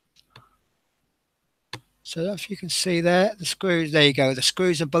 So if you can see there, the screws, there you go. The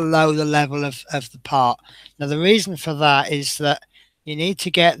screws are below the level of the part. Now the reason for that is that you need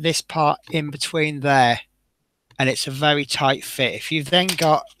to get this part in between there. And it's a very tight fit. If you've then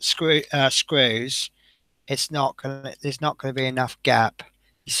got screws, there's not going to be enough gap.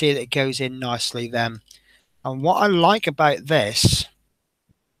 You see that it goes in nicely then. And what I like about this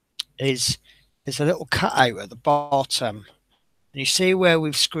is there's a little cutout at the bottom. And you see where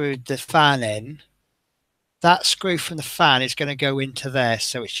we've screwed the fan in? That screw from the fan is going to go into there.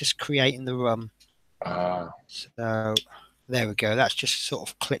 So it's just creating the room. So there we go. That's just sort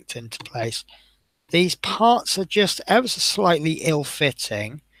of clicked into place. These parts are just ever so slightly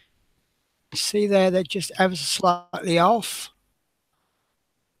ill-fitting. You see there, they're just ever so slightly off.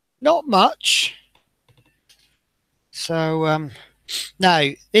 Not much. So now,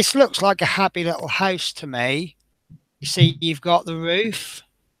 this looks like a happy little house to me. You see, you've got the roof.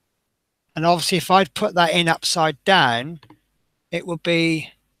 And obviously, if I'd put that in upside down, it would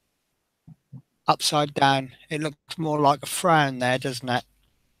be upside down. It looks more like a frown there, doesn't it?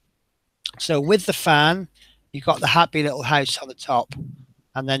 So with the fan, you've got the happy little house on the top.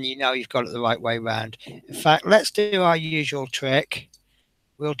 And then you know you've got it the right way round. In fact, let's do our usual trick.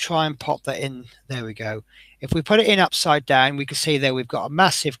 We'll try and pop that in. There we go. If we put it in upside down, we can see there we've got a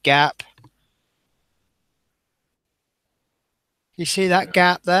massive gap. You see that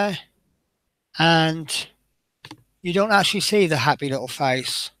gap there? And you don't actually see the happy little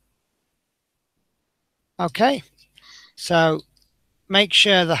face. Okay. So make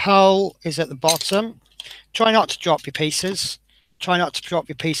sure the hole is at the bottom. Try not to drop your pieces. Try not to drop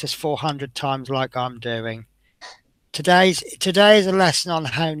your pieces 400 times like I'm doing. Today is a lesson on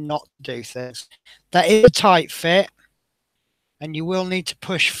how not to do things. That is a tight fit, and you will need to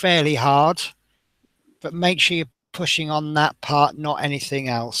push fairly hard, but make sure you're pushing on that part, not anything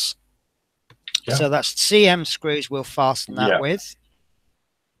else. Yeah. So that's CM screws we'll fasten that with.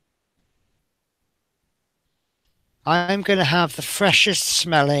 I'm going to have the freshest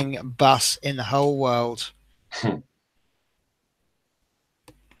smelling bus in the whole world.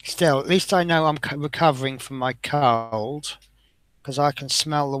 Still, at least I know I'm recovering from my cold because I can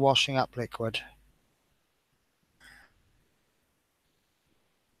smell the washing up liquid.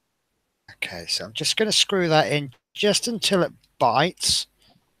 Okay, so I'm just going to screw that in just until it bites.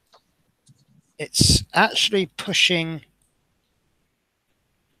 It's actually pushing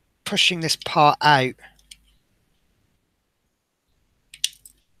this part out.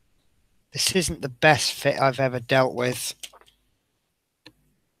 This isn't the best fit I've ever dealt with.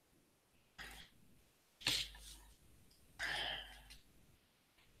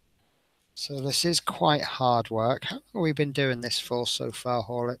 So this is quite hard work. How long have we been doing this for so far,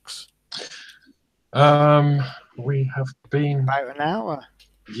 Horlicks? We have been about an hour.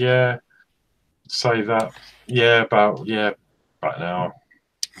 Yeah, say that. Yeah, about an hour.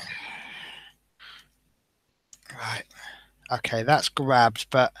 Right. Okay, that's grabbed,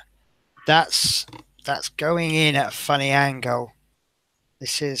 but that's going in at a funny angle.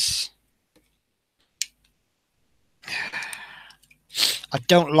 This is. I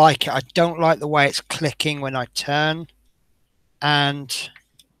don't like it. I don't like the way it's clicking when I turn. And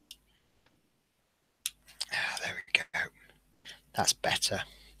there we go. That's better.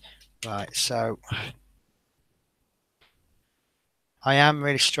 Right, so I am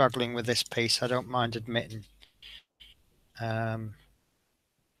really struggling with this piece. I don't mind admitting. That's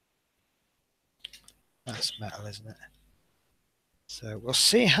metal, isn't it? So we'll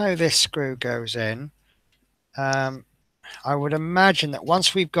see how this screw goes in. I would imagine that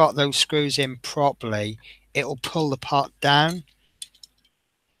once we've got those screws in properly, it'll pull the part down.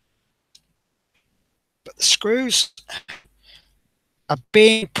 But the screws are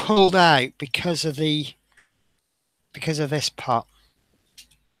being pulled out because of this part.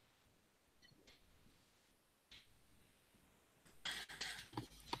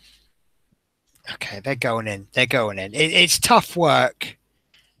 Okay, they're going in. They're going in. It's tough work,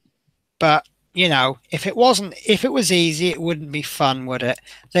 but you know, if it was easy, it wouldn't be fun, would it?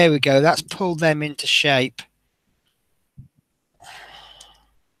 There we go. That's pulled them into shape.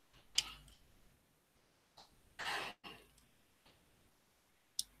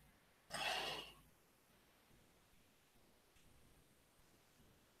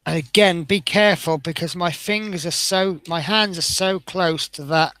 And again, be careful because my hands are so close to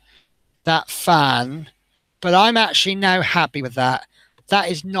that fan, but I'm actually now happy with that. That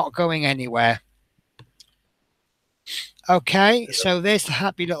is not going anywhere. Okay, so there's the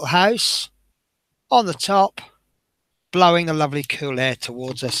happy little house on the top, blowing the lovely cool air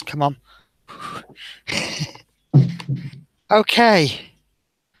towards us. Come on. Okay.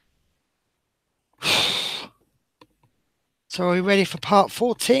 So are we ready for part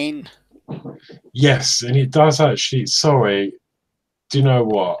 14? Yes, and it does actually. Sorry, do you know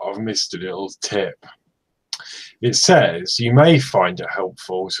what? I've missed a little tip. It says you may find it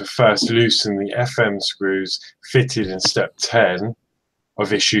helpful to first loosen the FM screws fitted in step 10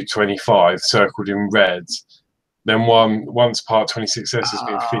 of issue 25, circled in red. Then once part 26S has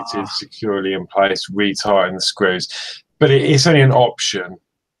been fitted securely in place, retighten the screws. But it's only an option.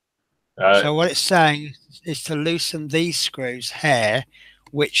 So what it's saying is to loosen these screws here,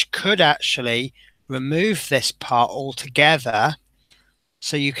 which could actually remove this part altogether.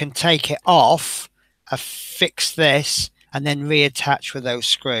 So you can take it off, fix this, and then reattach with those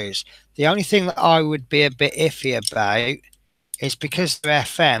screws. The only thing that I would be a bit iffy about is because they're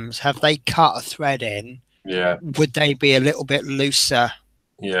FMs, have they cut a thread in? Yeah. Would they be a little bit looser?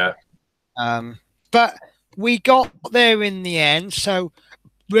 Yeah. But we got there in the end. So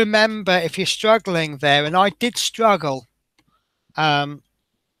remember, if you're struggling there, and I did struggle, that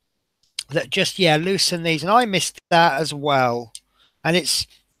just, yeah, loosen these. And I missed that as well. And it's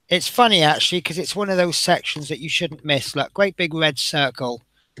funny, actually, because it's one of those sections that you shouldn't miss. Look, great big red circle.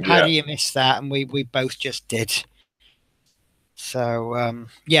 How do you miss that? And we both just did. So,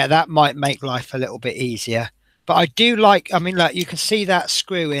 yeah, that might make life a little bit easier. But I do like, I mean, look, you can see that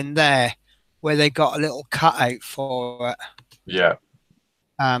screw in there where they got a little cutout for it. Yeah.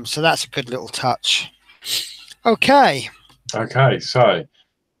 So that's a good little touch. Okay. Okay, so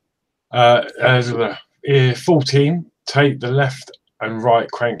as 14, take the left and right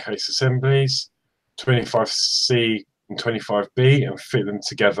crankcase assemblies, 25C and 25B, and fit them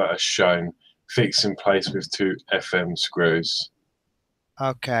together as shown. Fix in place with 2 FM screws.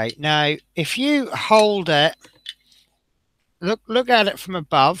 Okay. Now, if you hold it, look at it from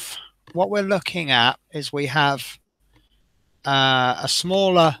above. What we're looking at is we have a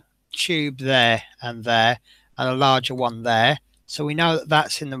smaller tube there, and a larger one there. So we know that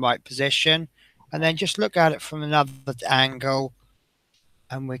that's in the right position. And then just look at it from another angle,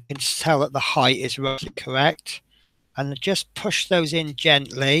 and we can tell that the height is roughly correct. And just push those in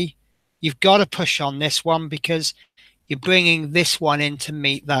gently. You've got to push on this one because you're bringing this one in to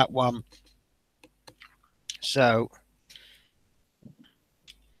meet that one. So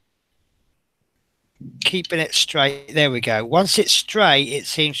keeping it straight. There we go. Once it's straight, it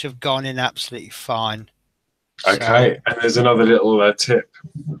seems to have gone in absolutely fine. Okay, and there's another little tip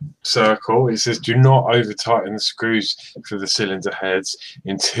circle. It says do not over tighten the screws for the cylinder heads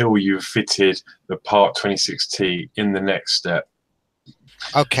until you've fitted the part 26T in the next step.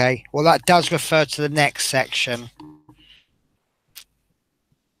 Okay, well that does refer to the next section.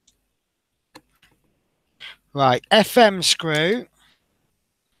 Right, FM screw.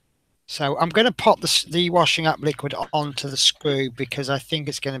 So I'm going to pop the washing up liquid onto the screw because I think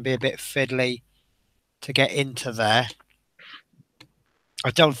it's going to be a bit fiddly to get into there.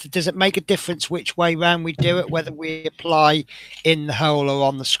 Does it make a difference which way round we do it, whether we apply in the hole or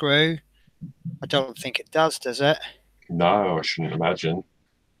on the screw? I don't think it does it? No, I shouldn't imagine.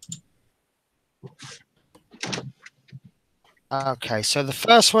 Okay, so the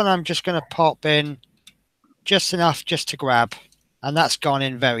first one I'm just going to pop in just enough just to grab, and that's gone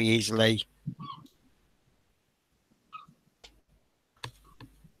in very easily.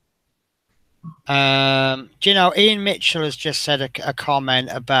 Do you know, Ian Mitchell has just said a comment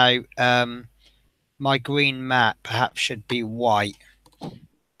about my green mat perhaps should be white,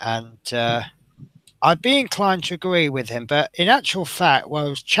 and I'd be inclined to agree with him. But in actual fact, when I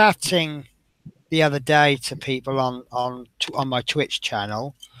was chatting the other day to people on my Twitch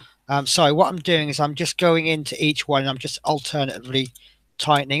channel, sorry, what I'm doing is I'm just going into each one and I'm just alternatively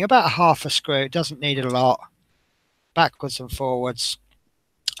tightening about half a screw. It doesn't need a lot, backwards and forwards.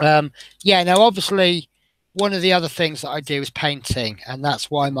 Yeah, now obviously one of the other things that I do is painting, and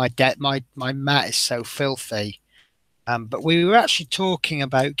that's why my mat is so filthy. But we were actually talking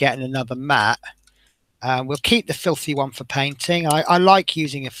about getting another mat. We'll keep the filthy one for painting. I like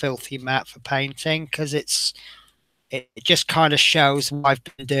using a filthy mat for painting because it just kind of shows what I've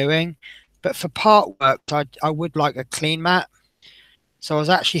been doing. But for part work, I would like a clean mat. So I was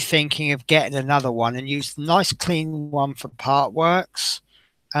actually thinking of getting another one and use the nice clean one for part works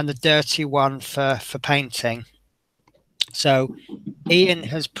and the dirty one for painting. So Ian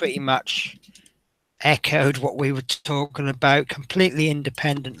has pretty much echoed what we were talking about completely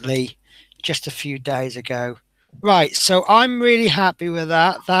independently just a few days ago. Right, so I'm really happy with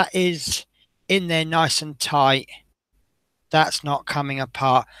that. That is in there nice and tight. That's not coming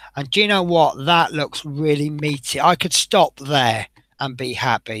apart. And do you know what? That looks really meaty. I could stop there and be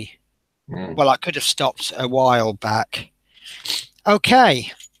happy. Well, I could have stopped a while back.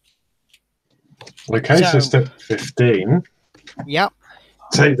 Okay. Okay, so step 15. Yep.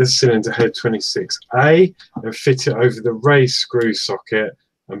 Take the cylinder head 26A and fit it over the raised screw socket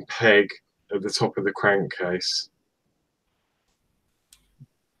and peg at the top of the crankcase.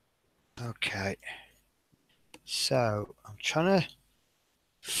 Okay. So I'm trying to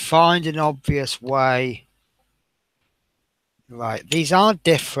find an obvious way. Right, these are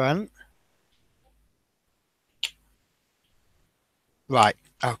different. Right,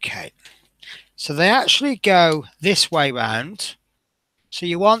 okay. So they actually go this way round. So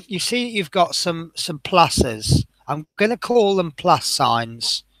you see you've got some pluses. I'm going to call them plus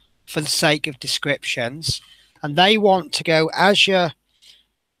signs for the sake of descriptions. And they want to go as you're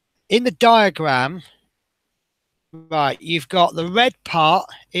in the diagram. Right, you've got the red part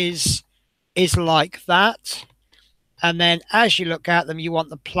is like that. And then as you look at them, you want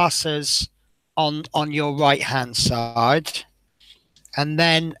the pluses on your right hand side. And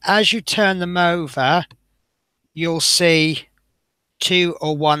then as you turn them over, you'll see 2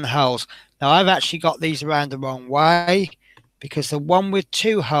 or 1 holes. Now I've actually got these around the wrong way because the one with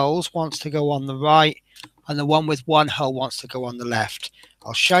 2 holes wants to go on the right and the one with 1 hole wants to go on the left.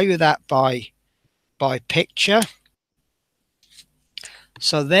 I'll show you that by picture.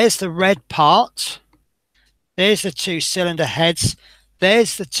 So there's the red part. There's the 2 cylinder heads.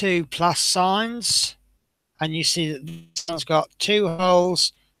 There's the 2 plus signs. And you see that this one's got 2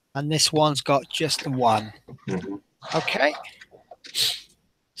 holes and this one's got just the 1. Okay.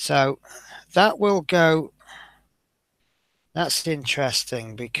 So that will go. That's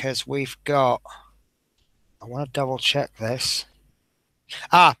interesting because we've got. I want to double check this.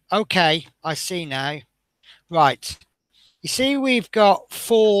 Okay. I see now. Right. You see, we've got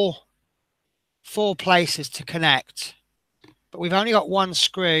four places to connect, but we've only got 1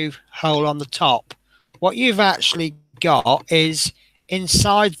 screw hole on the top. What you've actually got is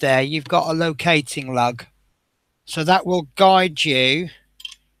inside there, you've got a locating lug. So that will guide you.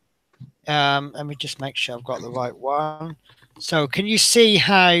 Let me just make sure I've got the right one. So can you see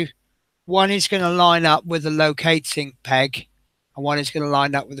how one is going to line up with the locating peg and one is going to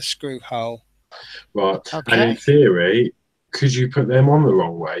line up with the screw hole? Right. Okay. And in theory, could you put them on the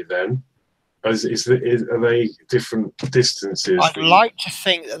wrong way then? Are they different distances? I'd like to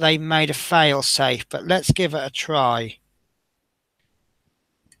think that they made a fail safe, but let's give it a try.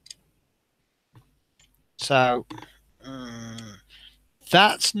 So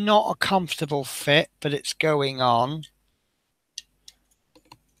that's not a comfortable fit, but it's going on.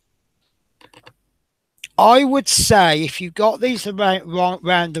 I would say if you got these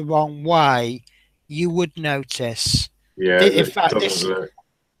round the wrong way, you would notice. Yeah, in fact,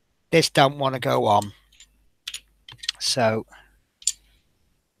 this don't want to go on. So,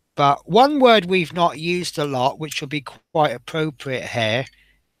 but one word we've not used a lot, which will be quite appropriate here,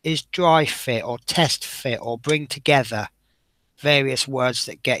 is dry fit or test fit or bring together. Various words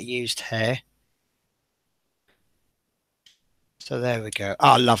that get used here. So there we go.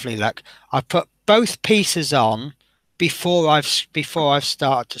 Lovely luck. I put both pieces on before I've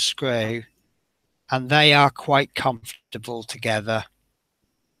started to screw, and they are quite comfortable together.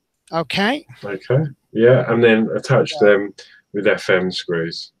 Okay. Okay. Yeah, and then attach them with FM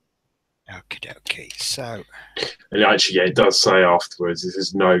screws. Okay. So, and actually, yeah, it does say afterwards. It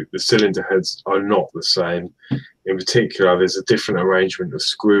says note the cylinder heads are not the same. In particular, there's a different arrangement of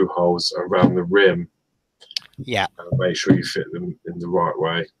screw holes around the rim. yeah. Make sure you fit them in the right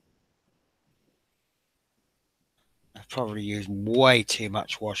way. I've probably used way too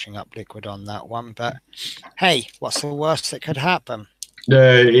much washing up liquid on that one, but hey, what's the worst that could happen?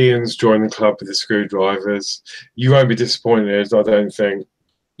 Ian's joined the club with the screwdrivers. You won't be disappointed, I don't think.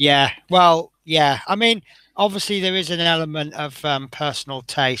 Yeah, well, yeah. I mean, obviously there is an element of personal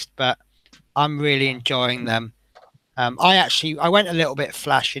taste, but I'm really enjoying them. I went a little bit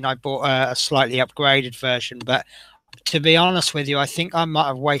flashing. I bought a slightly upgraded version, but to be honest with you, I think I might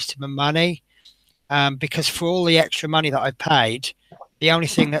have wasted my money because for all the extra money that I paid, the only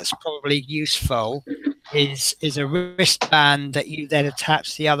thing that's probably useful is a wristband that you then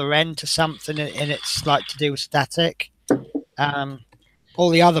attach the other end to something, and it's like to do with static. All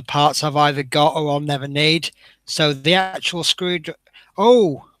the other parts I've either got or I'll never need. So the actual screwdriver.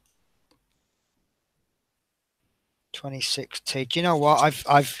 Oh, 26T. Do you know what?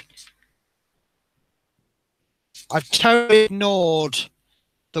 I've totally ignored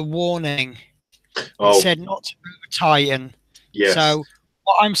the warning. It said not to over tighten. Yes. So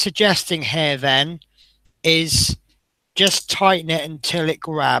what I'm suggesting here then is just tighten it until it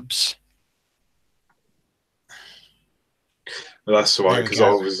grabs. That's all right, because I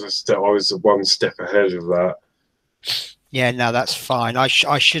was one step ahead of that. Yeah, no, that's fine. I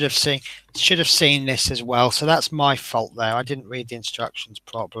should have seen this as well. So that's my fault there. I didn't read the instructions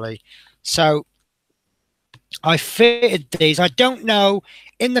properly. So I fitted these. I don't know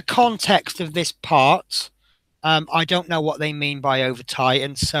in the context of this part. I don't know what they mean by over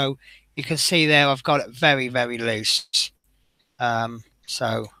tighten. So you can see there, I've got it very, very loose.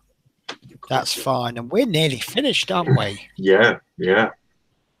 So that's fine. And we're nearly finished, aren't we? Yeah.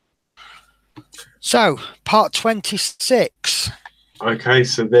 So part 26. Okay,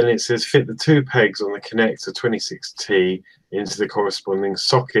 so then it says fit the two pegs on the connector 26T into the corresponding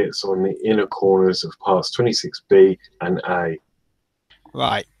sockets on the inner corners of parts 26B and A.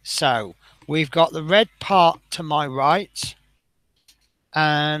 Right, so we've got the red part to my right,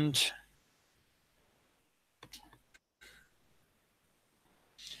 and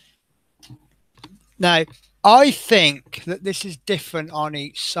now I think that this is different on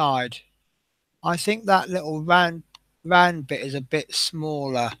each side. I think that little round bit is a bit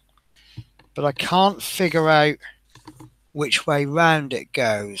smaller, but I can't figure out which way round it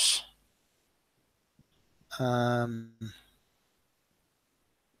goes.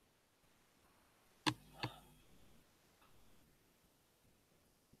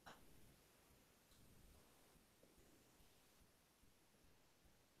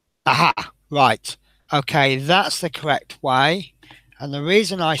 Aha, right. Okay, that's the correct way. And the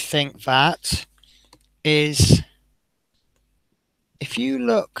reason I think that is if you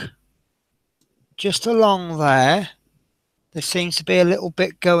look just along there, there seems to be a little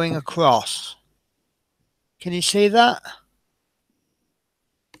bit going across. Can you see that?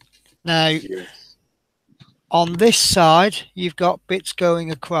 Now, Yes. On this side, you've got bits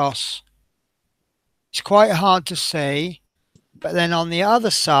going across. It's quite hard to see, but then on the other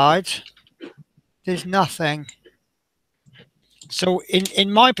side, there's nothing. So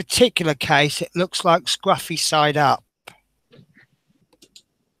in my particular case, it looks like scruffy side up.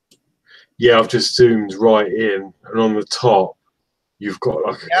 Yeah, I've just zoomed right in, and on the top, you've got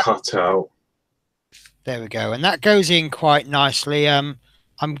like a cutout. There we go, and that goes in quite nicely. I'm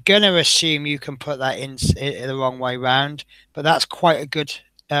going to assume you can put that in the wrong way round, but that's quite a good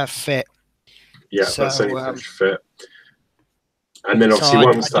fit. Yeah, so, that's a good fit. And then obviously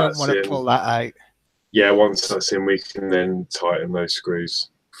once that's in, I don't want to pull that out. Yeah, once that's in, we can then tighten those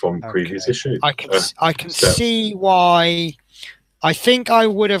screws from previous issue. I can see why. I think I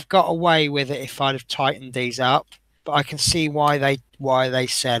would have got away with it if I'd have tightened these up, but I can see why they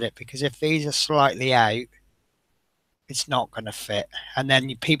said it, because if these are slightly out, it's not going to fit, and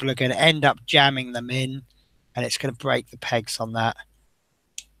then people are going to end up jamming them in, and it's going to break the pegs on that.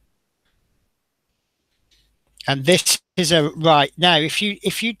 And this is right now. If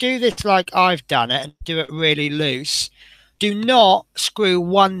you do this like I've done it and do it really loose, do not screw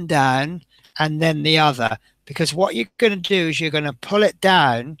one down and then the other, because what you're going to do is you're going to pull it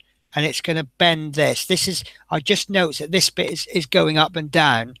down and it's going to bend this. I just noticed that this bit is going up and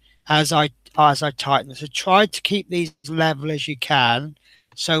down as I tighten. So try to keep these level as you can.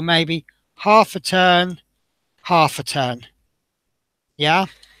 So maybe half a turn. Yeah.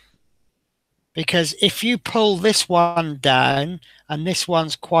 because if you pull this one down and this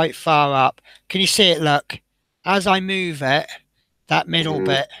one's quite far up, can you see it? Look, as I move it, that middle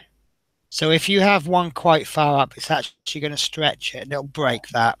bit. So if you have one quite far up, it's actually going to stretch it and it'll break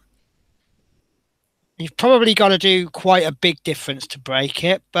that. You've probably got to do quite a big difference to break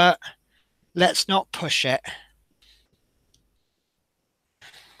it, but let's not push it.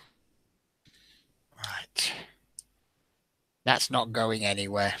 Right. That's not going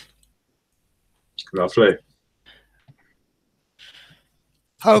anywhere. Lovely.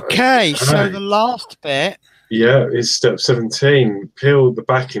 Okay, so the last bit. Yeah, is step 17. Peel the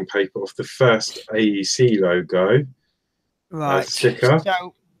backing paper off the first AEC logo. Right. Sticker.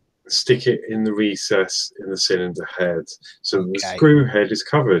 So, stick it in the recess in the cylinder head. So the screw head is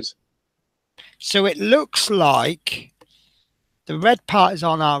covered. So it looks like the red part is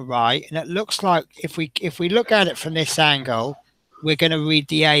on our right, and it looks like if we look at it from this angle, we're going to read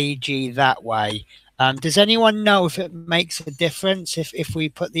the AEG that way. Does anyone know if it makes a difference if we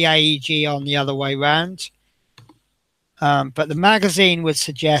put the AEG on the other way round? But the magazine would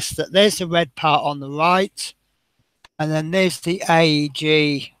suggest that there's the red part on the right, and then there's the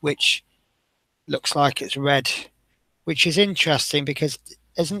AEG, which looks like it's red, which is interesting because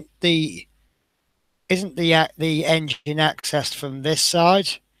isn't the engine accessed from this side?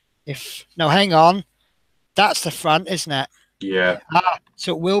 No, hang on, that's the front, isn't it? Yeah.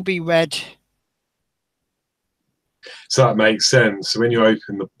 So it will be red. So that makes sense. So when you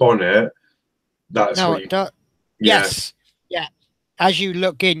open the bonnet, that's what you... Yeah. Yes. Yeah. As you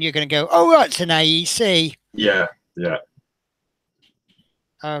look in, you're going to go, oh, right, it's an AEC. Yeah. Yeah.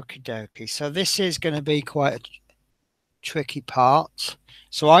 Okie dokie. So this is going to be quite a tricky part.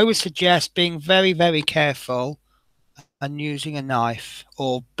 So I would suggest being very, very careful and using a knife,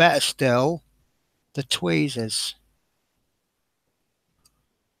 or better still, the tweezers.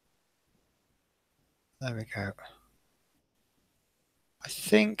 There we go. I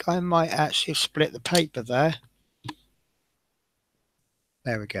think I might actually split the paper there.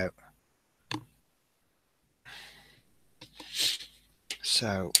 There we go.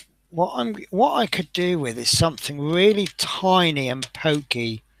 So what I could do with is something really tiny and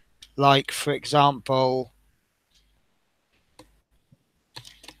pokey, like for example,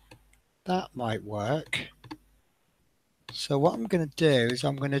 that might work. So what I'm going to do is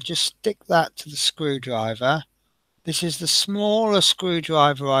I'm going to just stick that to the screwdriver. This is the smaller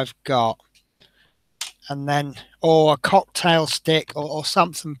screwdriver I've got, and then, or a cocktail stick or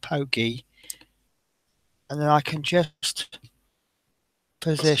something pokey, and then I can just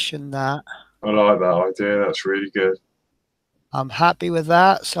position that. I like that idea. That's really good. I'm happy with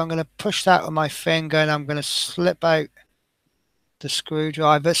that. So I'm going to push that with my finger and I'm going to slip out the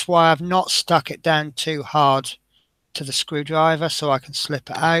screwdriver. That's why I've not stuck it down too hard to the screwdriver, so I can slip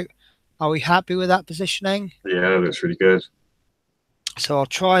it out. Are we happy with that positioning? Yeah, that's really good. So I'll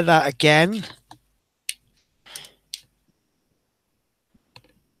try that again.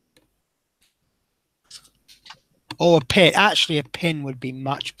 Or a pin. Actually, a pin would be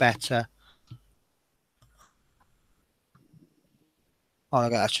much better. Oh,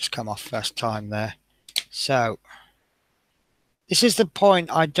 that's just come off first time there. So this is the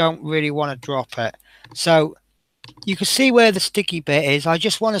point I don't really want to drop it. So you can see where the sticky bit is. I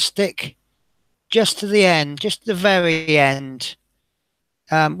just want to stick just to the end, just the very end.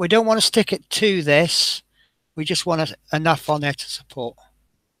 We don't want to stick it to this. We just want enough on there to support.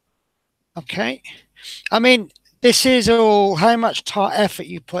 Okay. I mean, this is all, how much effort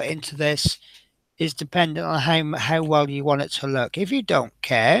you put into this is dependent on how well you want it to look. If you don't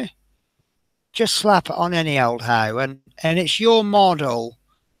care, just slap it on any old how, and it's your model.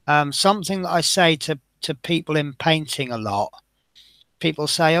 Something that I say to people in painting a lot. People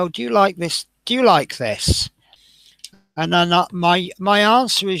say, oh, do you like this? Do you like this? And then my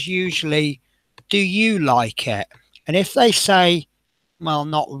answer is usually, do you like it? And if they say, well,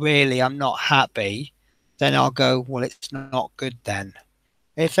 not really, I'm not happy, then I'll go, well, it's not good then.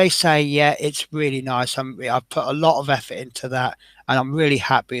 If they say, yeah, it's really nice, I've put a lot of effort into that and I'm really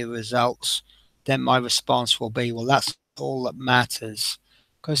happy with the results, then my response will be, well, that's all that matters,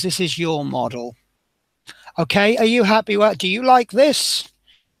 because this is your model. Okay, are you happy? Do you like this?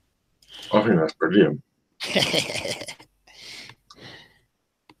 I think that's brilliant.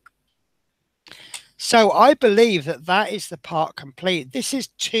 So I believe that is the part complete. This is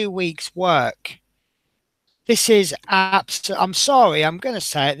 2 weeks work. This is I'm sorry, I'm going to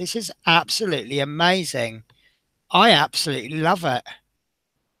say it. This is absolutely amazing. I absolutely love it.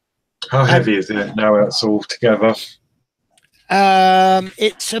 How heavy is it now it's all together?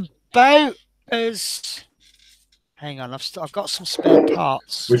 It's about as Hang on, I've got some spare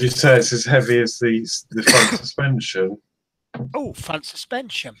parts. Would you say it's as heavy as the front suspension? Oh, front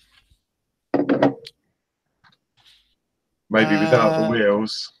suspension. Maybe without the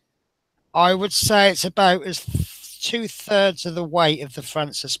wheels. I would say it's about as 2/3 of the weight of the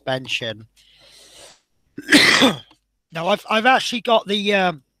front suspension. Now I've actually got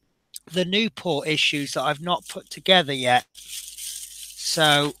the Newport issues that I've not put together yet.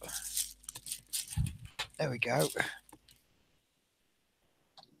 So there we go.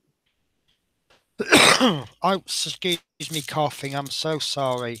 Oh, excuse me coughing. I'm so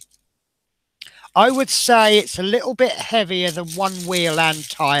sorry. I would say it's a little bit heavier than one wheel and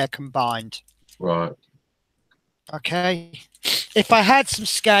tyre combined. Right. Okay. If I had some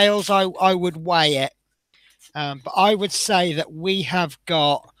scales, I would weigh it. But I would say that we have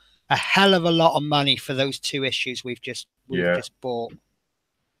got a hell of a lot of money for those two issues we've just bought.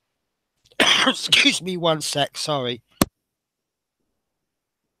 Excuse me one sec, sorry.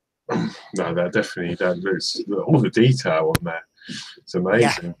 No, that definitely looks all the detail on there. It's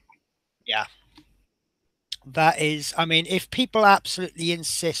amazing. Yeah. That is, I mean, if people absolutely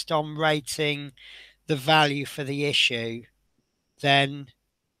insist on rating the value for the issue, then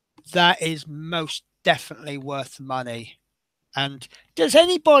that is most definitely worth the money. And does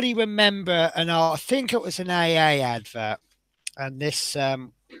anybody remember, and I think it was an AA advert, and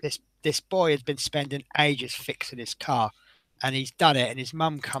this boy has been spending ages fixing his car, and he's done it, and his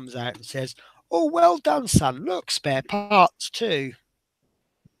mum comes out and says, "Oh, well done, son. Look, spare parts too."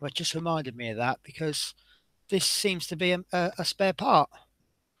 Well, it just reminded me of that because this seems to be a spare part.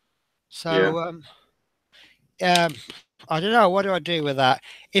 So I don't know. What do I do with that?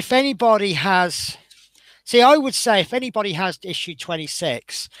 If anybody has, see, I would say if anybody has issue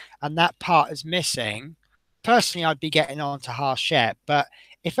 26 and that part is missing, personally, I'd be getting on to Hachette. But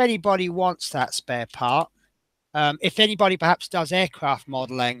if anybody wants that spare part, if anybody perhaps does aircraft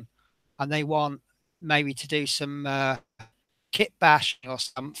modeling and they want maybe to do some kit bashing or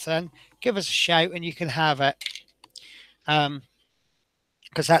something, give us a shout and you can have it.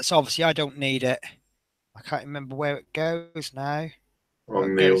 Because that's obviously, I don't need it. I can't remember where it goes now.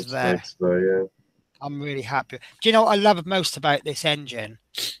 On the goes there. Yeah. I'm really happy. Do you know what I love most about this engine?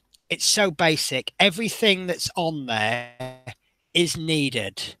 It's so basic. Everything that's on there is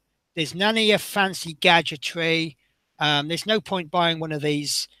needed. There's none of your fancy gadgetry. There's no point buying one of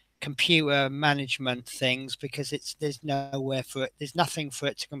these computer management things because there's nowhere for it. There's nothing for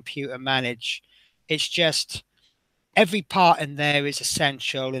it to computer manage. It's just every part in there is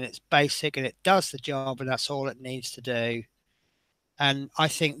essential and it's basic and it does the job and that's all it needs to do. And I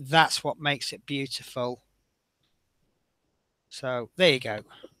think that's what makes it beautiful. So there you go.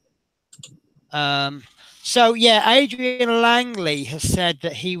 So yeah, Adrian Langley has said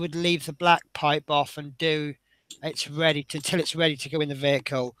that he would leave the black pipe off and do until it's ready to go in the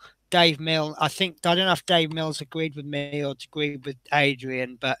vehicle. Dave Mills, I don't know if Dave Mills agreed with me or agreed with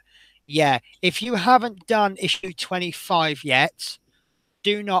Adrian, but yeah, if you haven't done issue 25 yet,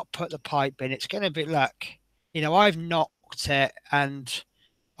 do not put the pipe in. It's going to be I've knocked it and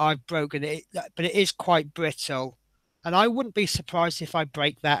I've broken it, but it is quite brittle. And I wouldn't be surprised if I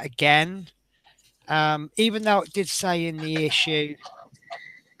break that again. Even though it did say in the issue,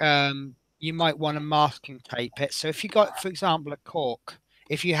 you might want to masking tape it. So if you got, for example, a cork,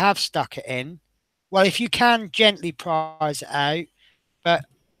 if you have stuck it in, well, if you can gently prise it out. But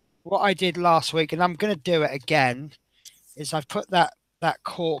what I did last week, and I'm going to do it again, is I've put that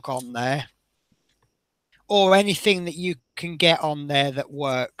cork on there, or anything that you can get on there that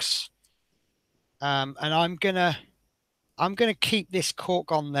works. And I'm gonna keep this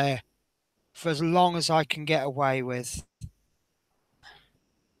cork on there for as long as I can get away with.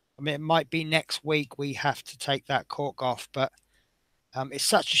 I mean, it might be next week we have to take that cork off, but it's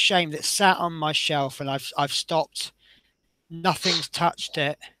such a shame that it sat on my shelf and I've stopped. Nothing's touched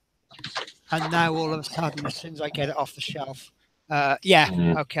it, and now all of a sudden, as soon as I get it off the shelf,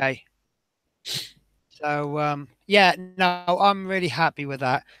 okay. So yeah, no, I'm really happy with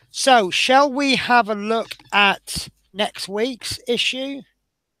that. So shall we have a look at next week's issue?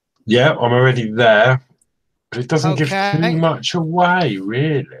 Yeah, I'm already there. But it doesn't give too much away,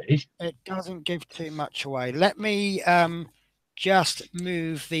 really. It doesn't give too much away. Let me just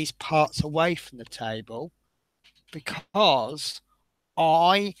move these parts away from the table because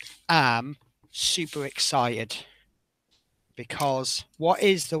I am super excited. Because what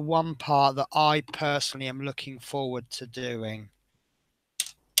is the one part that I personally am looking forward to doing?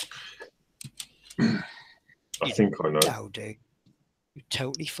 I think I know. No, dude. You've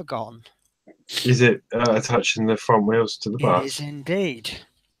totally forgotten. Is it attaching the front wheels to the bus? It is indeed.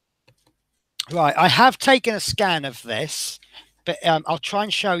 Right, I have taken a scan of this, but I'll try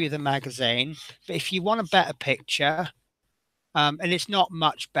and show you the magazine. But if you want a better picture, and it's not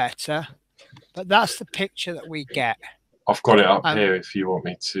much better, but that's the picture that we get. I've got it up Um, here if you want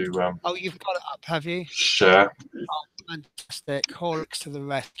me to oh, you've got it up, have you? share. Oh, fantastic. Horlicks to the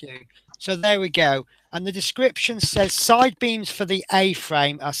rescue. So there we go. And the description says side beams for the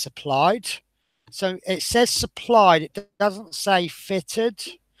A-frame are supplied. So it says supplied. It doesn't say fitted.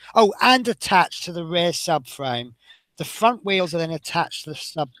 Oh, and attached to the rear subframe. The front wheels are then attached to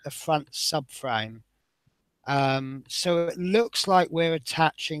the front subframe. So it looks like we're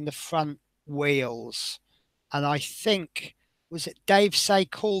attaching the front wheels. And I think, was it Dave Say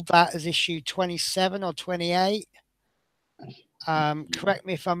called that as issue 27 or 28? Correct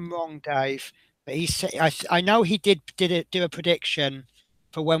me if I'm wrong, Dave. But he said I know he did do a prediction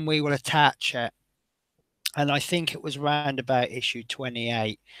for when we will attach it, and I think it was round about issue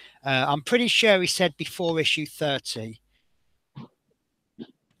 28. I'm pretty sure he said before issue 30.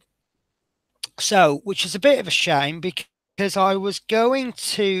 So, which is a bit of a shame because I was going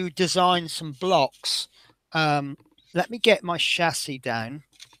to design some blocks. Let me get my chassis down.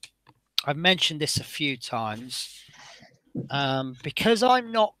 I've mentioned this a few times. Because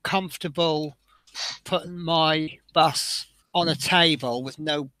I'm not comfortable putting my bus on a table with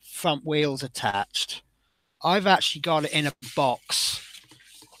no front wheels attached, I've actually got it in a box.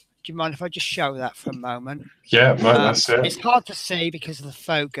 Do you mind if I just show that for a moment? Yeah, no, that's it. It's hard to see because of the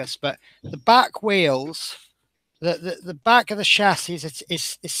focus, but the back wheels, the back of the chassis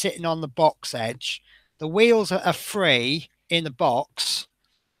is sitting on the box edge. The wheels are free in the box,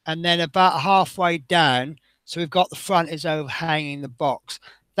 and then about halfway down, so we've got the front is overhanging the box.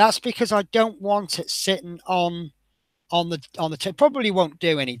 That's because I don't want it sitting on the probably won't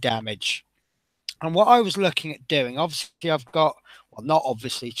do any damage. And what I was looking at doing, obviously I've got, well, not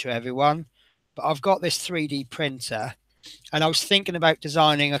obviously to everyone, but I've got this 3D printer, and I was thinking about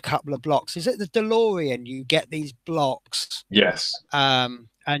designing a couple of blocks. Is it the DeLorean? You get these blocks, Yes. and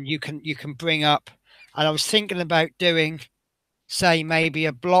you can bring up. And I was thinking about doing, say, maybe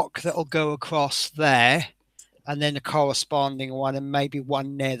a block that'll go across there, and then a corresponding one, and maybe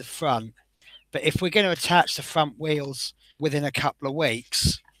one near the front. But if we're going to attach the front wheels within a couple of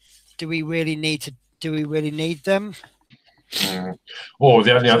weeks, do we really need them? Or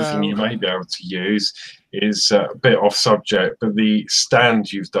the only other thing you may be able to use is a bit off subject, but the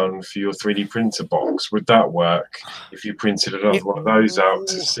stand you've done for your 3D printer box, would that work if you printed another one of those out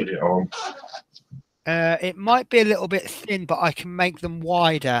to sit it on? It might be a little bit thin, but I can make them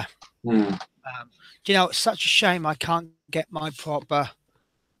wider. You know, it's such a shame I can't get my proper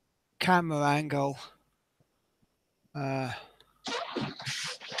camera angle. Yeah,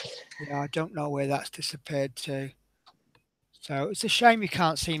 I don't know where that's disappeared to. So it's a shame you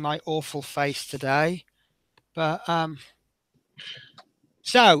can't see my awful face today. But let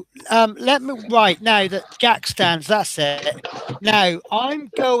me, right now that jack stands, that's it. Now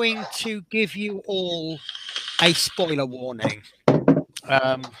I'm going to give you all a spoiler warning.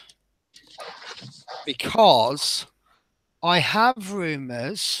 Because I have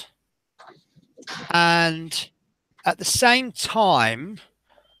rumors, and at the same time,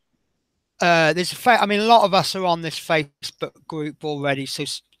 there's a fact. I mean, a lot of us are on this Facebook group already, so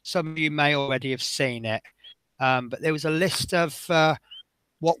some of you may already have seen it. But there was a list of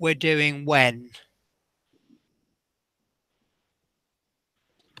what we're doing when.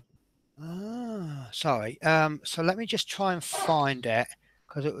 Sorry. So let me just try and find it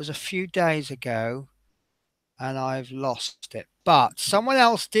because it was a few days ago, and I've lost it. But someone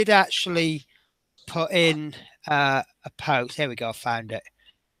else did actually put in a post. Here we go. I found it.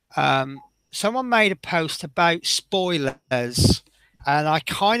 Someone made a post about spoilers, and I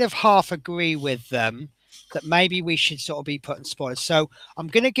kind of half agree with them that maybe we should sort of be putting spoilers. So I'm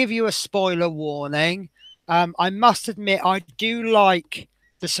going to give you a spoiler warning. I must admit, I do like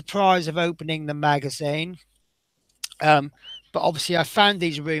the surprise of opening the magazine. But obviously I found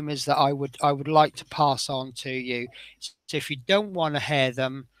these rumors that I would like to pass on to you. So if you don't want to hear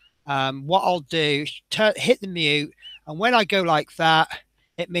them, what I'll do is hit the mute, and when I go like that,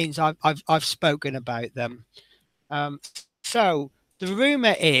 it means I've spoken about them. So the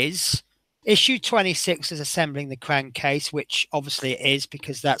rumor is issue 26 is assembling the crankcase, which obviously it is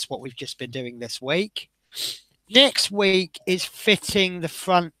because that's what we've just been doing this week. Next week is fitting the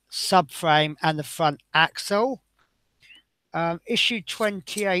front subframe and the front axle. Issue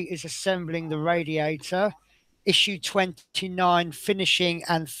 28 is assembling the radiator. Issue 29, finishing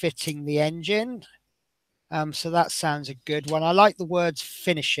and fitting the engine. So that sounds a good one. I like the words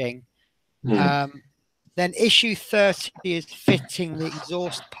finishing. Then issue 30 is fitting the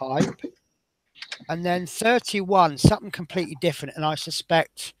exhaust pipe. And then 31, something completely different. And I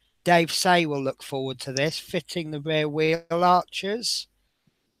suspect Dave Say will look forward to this, fitting the rear wheel arches.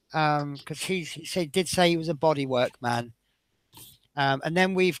 Because did say he was a bodywork man. And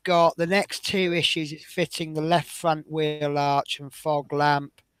then we've got the next two issues. It's fitting the left front wheel arch and fog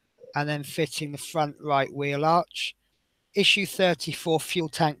lamp, and then fitting the front right wheel arch. Issue 34, fuel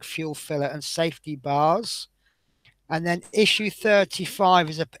tank, fuel filler, and safety bars. And then issue 35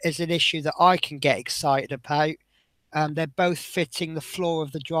 is an issue that I can get excited about. They're both fitting the floor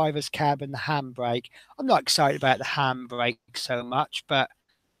of the driver's cab and the handbrake. I'm not excited about the handbrake so much, but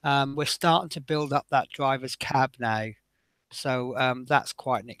we're starting to build up that driver's cab now. So that's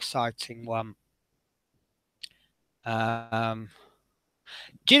quite an exciting one.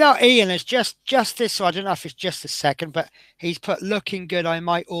 Do you know Ian has just this, so I don't know if it's just a second, but he's put looking good. I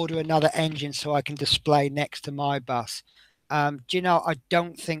might order another engine so I can display next to my bus. Do you know, I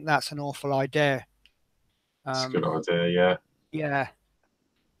don't think that's an awful idea. It's a good idea, yeah. Yeah.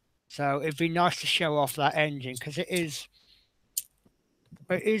 So it'd be nice to show off that engine because it is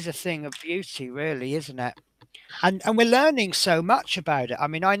a thing of beauty, really, isn't it? And we're learning so much about it. I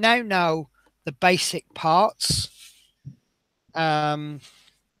mean, I now know the basic parts.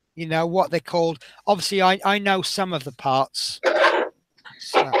 You know what they're called. Obviously, I know some of the parts.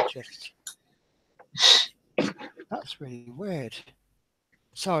 So that's really weird.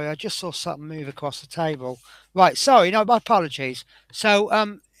 Sorry, I just saw something move across the table. Right, sorry, no, my apologies.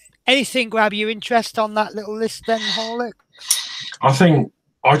 So, anything grab your interest on that little list then, Horlick? I think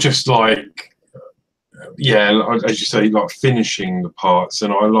I just like, yeah, as you say, like finishing the parts,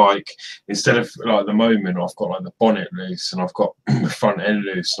 and I like, instead of like at the moment I've got like the bonnet loose and I've got the front end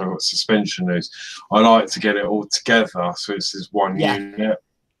loose and I've got suspension loose. I like to get it all together so it's this one unit,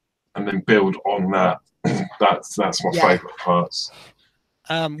 and then build on that. That's my favourite parts.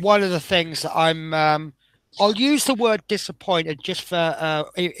 One of the things that I'll use the word disappointed just for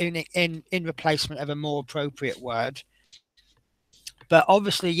in replacement of a more appropriate word. But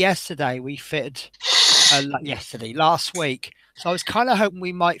obviously yesterday we fitted last week. So I was kind of hoping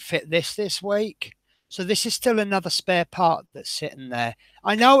we might fit this week. So this is still another spare part that's sitting there.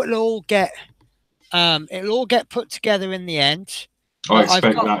 I know it'll all get put together in the end. I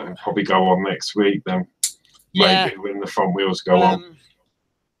expect that will probably go on next week then. Maybe when the front wheels go on.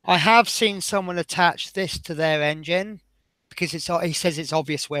 I have seen someone attach this to their engine because he says it's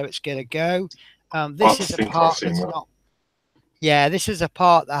obvious where it's going to go. This is a part that's not. Yeah, this is a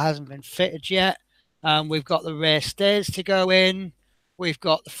part that hasn't been fitted yet. We've got the rear stairs to go in. We've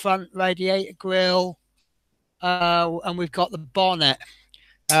got the front radiator grille, and we've got the bonnet.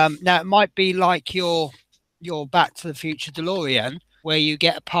 Now it might be like your Back to the Future DeLorean, where you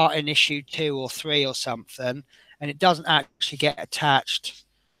get a part in issue 2 or 3 or something, and it doesn't actually get attached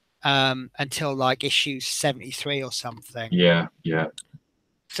until like issue 73 or something. Yeah.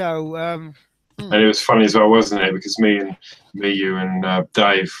 So, and it was funny as well, wasn't it? Because me, you, and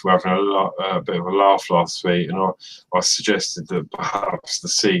Dave were having a bit of a laugh last week, and I suggested that perhaps the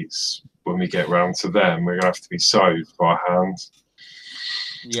seats, when we get round to them, we're going to have to be sewed by hand.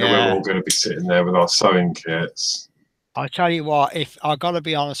 Yeah. So we're all going to be sitting there with our sewing kits. I tell you what, if I got to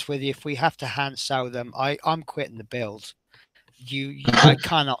be honest with you, if we have to hand sew them, I'm quitting the build. I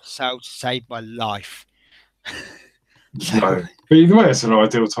cannot sew to save my life. No, but either way, it's an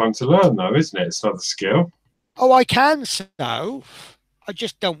ideal time to learn, though, isn't it? It's another skill. Oh, I can sew. I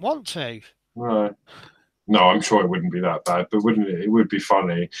just don't want to. Right. No, I'm sure it wouldn't be that bad, but wouldn't it? It would be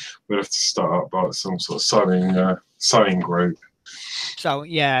funny. We'd have to start up like some sort of sewing group. So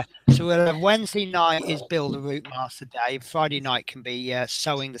yeah, so we'll have Wednesday night is Build a Routemaster day. Friday night can be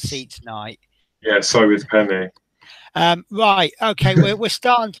sewing the seats night. Yeah, sew with Penny. Right, okay, we're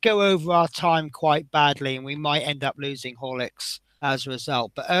starting to go over our time quite badly, and we might end up losing Horlicks as a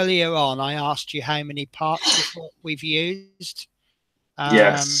result. But earlier on, I asked you how many parts we've used.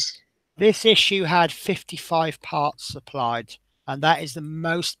 Yes. This issue had 55 parts supplied, and that is the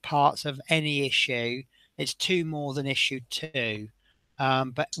most parts of any issue. It's 2 more than issue 2.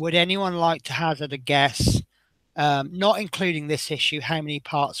 But would anyone like to hazard a guess, not including this issue, how many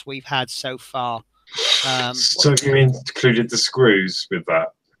parts we've had so far? So you mean included the screws with that?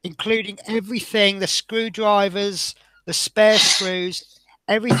 Including everything, the screwdrivers, the spare screws,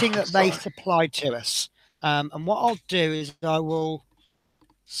 everything that they supplied to us. And what I'll do is I will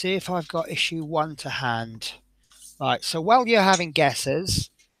see if I've got issue 1 to hand. Right, so while you're having guesses,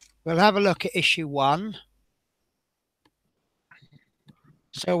 we'll have a look at issue 1.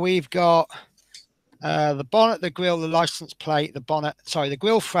 So we've got the bonnet, the grille, the license plate, the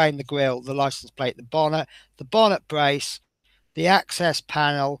grille frame, the grille, the license plate, the bonnet brace, the access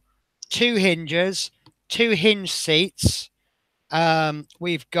panel, 2 hinges, 2 hinge seats.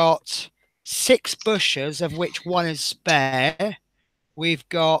 We've got 6 bushes, of which 1 is spare. We've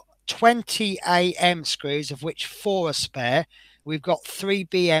got 20 AM screws, of which 4 are spare. We've got 3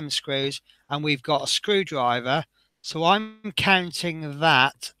 BM screws, and we've got a screwdriver. So I'm counting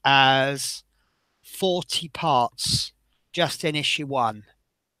that as 40 parts just in issue 1.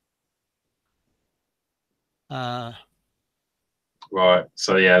 Right.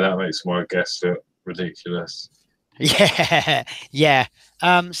 So yeah, that makes my guess look ridiculous. Yeah, yeah.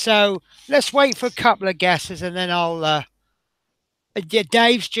 So let's wait for a couple of guesses, and then I'll. Yeah,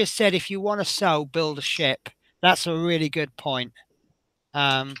 Dave's just said if you want to sew, build a ship. That's a really good point.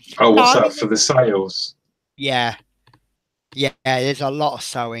 Oh, No, what's I that mean, for the sails? yeah, yeah. There's a lot of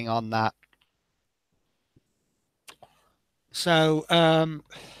sewing on that. So,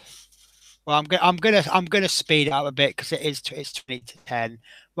 well, I'm gonna speed it up a bit because it's 20 to 10.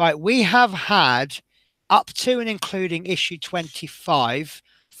 Right, we have had up to and including issue 25,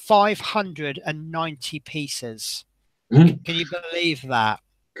 590 pieces. Hmm? Can you believe that?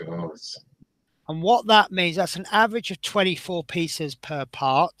 God. And what that means, that's an average of 24 pieces per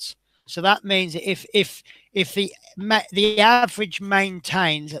part. So that means if the average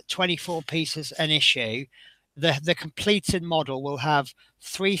maintains at 24 pieces an issue, the completed model will have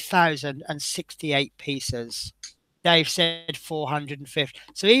 3,068 pieces. Dave said 450.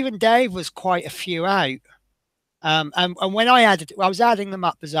 So even Dave was quite a few out. And when I was adding them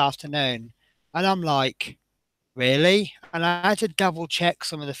up this afternoon, and I'm like, really? And I had to double check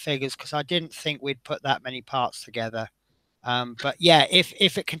some of the figures because I didn't think we'd put that many parts together. But yeah,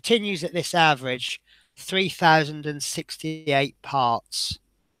 if it continues at this average, 3,068 parts.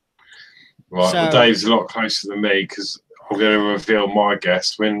 Right. Well, So Dave's a lot closer than me because I'm going to reveal my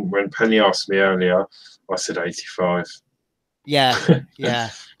guess. When Penny asked me earlier, I said 85. yeah, yeah,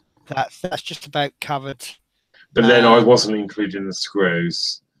 that's just about covered. But then I wasn't including the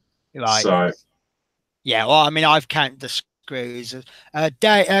screws. Right. So Yeah, well, I mean, I've counted the screws.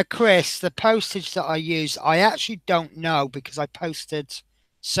 Chris, the postage that I use, I actually don't know because I posted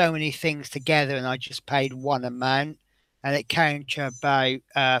so many things together and I just paid one amount, and it came to about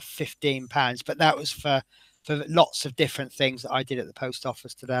 £15. But that was for lots of different things that I did at the post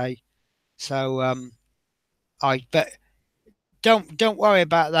office today. So I but don't worry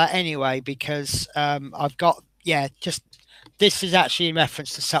about that anyway because I've got just this is actually in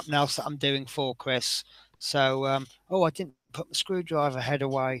reference to something else that I'm doing for Chris. So oh, I didn't put my screwdriver head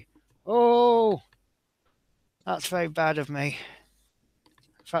away. Oh, that's very bad of me.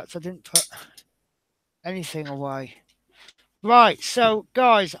 In fact, I didn't put anything away. Right, so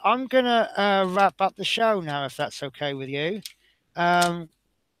guys, I'm gonna wrap up the show now if that's okay with you.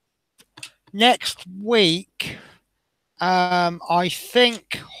 Next week I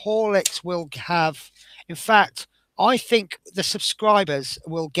think Horlicks will have, in fact, I think the subscribers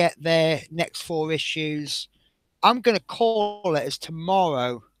will get their next 4 issues. I'm going to call it as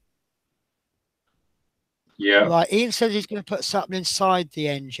tomorrow. yeah. Right, Ian says he's going to put something inside the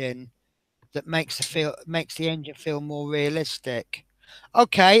engine that makes the engine feel more realistic.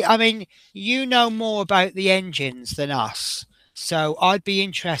 Okay, I mean, you know more about the engines than us, so I'd be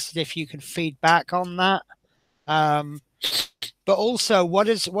interested if you can feed back on that. But also, what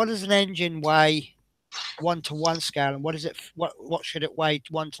does an engine weigh 1-to-1 scale, and what should it weigh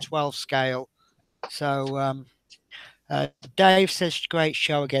 1-to-12 scale? So Dave says great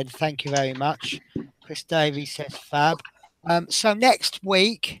show again. Thank you very much. Chris Davies says fab. So next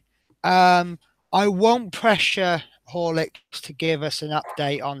week, I won't pressure Horlicks to give us an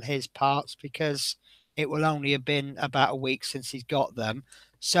update on his parts because it will only have been about a week since he's got them.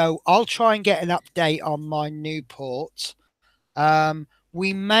 So I'll try and get an update on my Newport.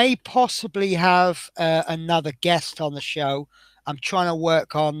 We may possibly have another guest on the show. I'm trying to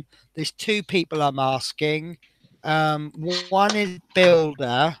work on. There's 2 people I'm asking. One is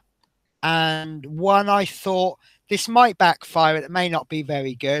builder, and one I thought this might backfire. It may not be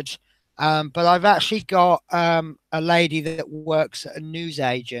very good. But I've actually got a lady that works at a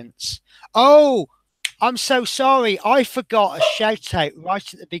newsagent's. Oh, I'm so sorry. I forgot a shout out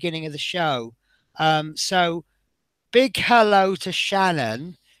right at the beginning of the show. So big hello to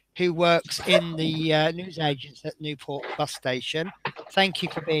Shannon, who works in the newsagents at Newport bus station. Thank you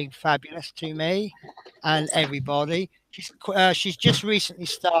for being fabulous to me and everybody. She's just recently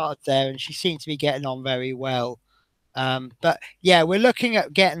started there, and she seems to be getting on very well. But yeah, we're looking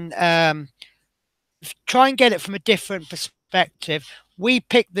at getting try and get it from a different perspective. We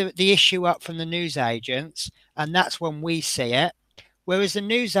pick the issue up from the newsagents, and that's when we see it. Whereas the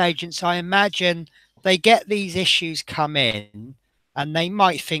newsagents, I imagine they get these issues come in, and they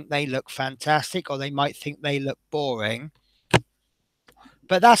might think they look fantastic or they might think they look boring,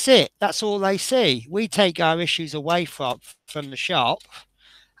 but that's it. That's all they see. We take our issues away from the shop,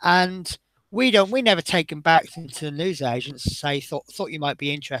 and we never take them back into the news agents and say thought you might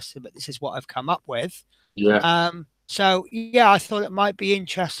be interested, but this is what I've come up with. Yeah. So yeah, I thought it might be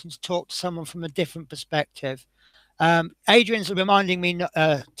interesting to talk to someone from a different perspective. Adrian's reminding me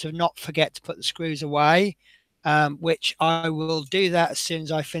to not forget to put the screws away, which I will do that as soon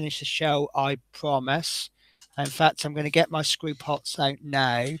as I finish the show, I promise. In fact, I'm going to get my screw pots out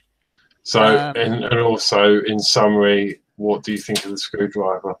now. So, and also in summary, what do you think of the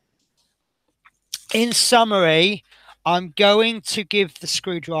screwdriver? In summary, I'm going to give the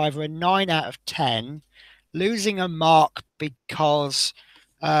screwdriver a 9 out of 10, losing a mark because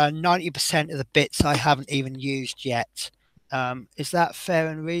 90% of the bits I haven't even used yet. Is that fair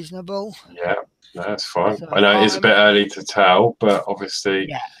and reasonable? Yeah, no, that's fine. So I know it's a bit early to tell, but obviously,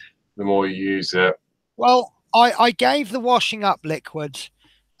 yeah. the more you use it. Well, I gave the washing up liquid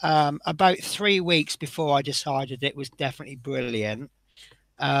about 3 weeks before I decided it was definitely brilliant.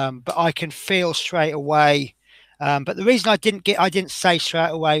 But I can feel straight away. But the reason I didn't say straight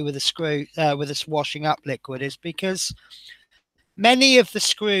away with the screw with this washing up liquid is because many of the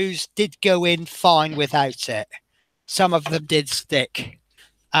screws did go in fine without it. Some of them did stick.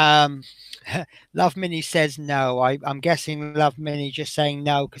 Um, Love Mini says no. I'm guessing Love Mini just saying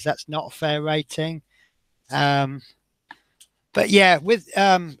no because that's not a fair rating. But yeah,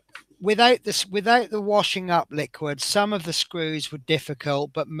 without the washing up liquid, some of the screws were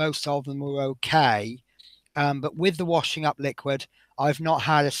difficult, but most of them were okay. But with the washing up liquid, I've not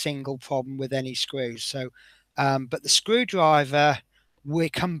had a single problem with any screws. So, but the screwdriver, we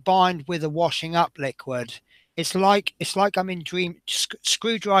combined with the washing up liquid, it's like I'm in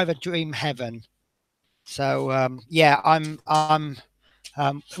screwdriver dream heaven. So yeah, I'm.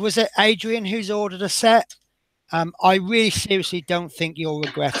 Was it Adrian who's ordered a set? I really seriously don't think you'll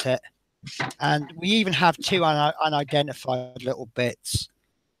regret it. And we even have two unidentified little bits.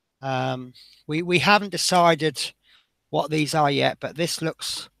 We haven't decided what these are yet, but this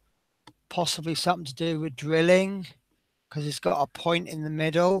looks possibly something to do with drilling because it's got a point in the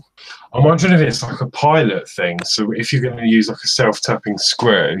middle. I'm wondering if it's like a pilot thing. So if you're going to use like a self-tapping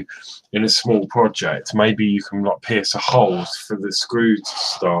screw in a small project, maybe you can like pierce a hole for the screw to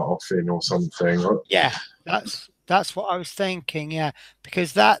start off in or something. Yeah, that's what I was thinking. Yeah,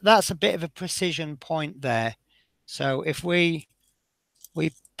 because that's a bit of a precision point there. So if we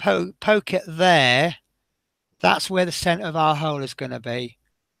poke it there, that's where the center of our hole is going to be,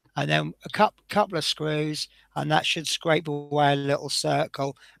 and then a couple of screws, and that should scrape away a little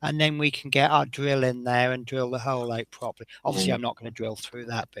circle, and then we can get our drill in there and drill the hole out properly. Obviously, I'm not going to drill through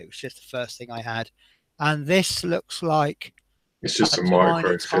that, but it was just the first thing I had. And this looks like It's just a tiny,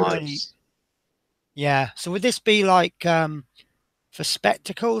 micro tiny. Phillips. Yeah. So would this be like for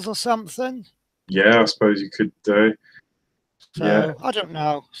spectacles or something? Yeah, I suppose you could do. So Yeah, I don't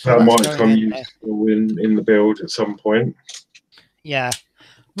know. So that that's might going come in there. useful in the build at some point. Yeah.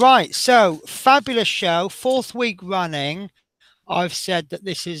 Right. So fabulous show. 4th week running. I've said that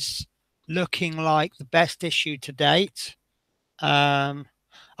this is looking like the best issue to date.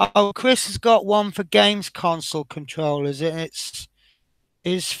 Oh, Chris has got one for games console controllers, and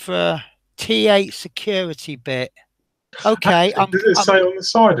is for T8 security bit. Okay, Actually, does it say on the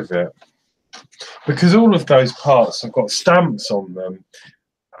side of it? Because all of those parts have got stamps on them.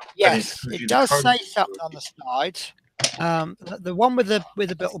 Yes, it does say something on the side. The one with the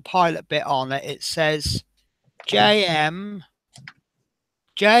little pilot bit on it, it says JM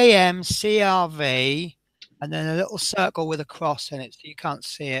CRV, and then a little circle with a cross in it, so you can't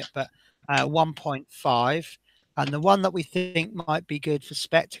see it, but 1.5. And the one that we think might be good for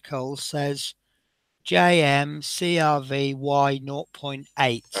spectacles says JM CRV Y 0.8.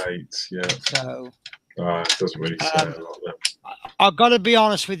 8, yeah. So it doesn't really say a lot there. I've got to be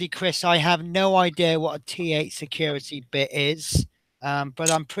honest with you, Chris. I have no idea what a T8 security bit is,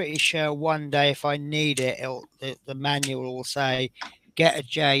 but I'm pretty sure one day if I need it, the manual will say get a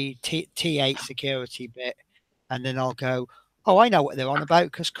T8 security bit, and then I'll go, oh, I know what they're on about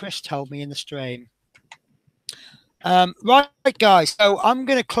because Chris told me in the stream. Right, guys. So I'm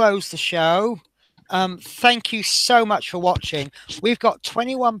going to close the show. Thank you so much for watching. We've got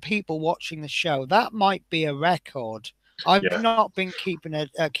 21 people watching the show. That might be a record. I've not been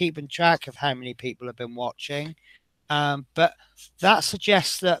keeping track of how many people have been watching, but that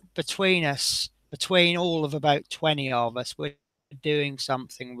suggests that between all of about 20 of us, we're doing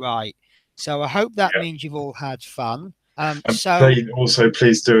something right. So I hope that means you've all had fun. And So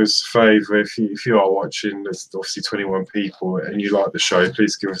please do us a favour, if you are watching, there's obviously 21 people, and you like the show,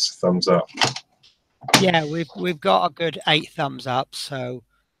 please give us a thumbs up. yeah, we've got a good 8 thumbs up. So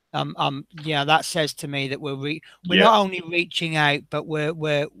yeah, that says to me that we're not only reaching out, but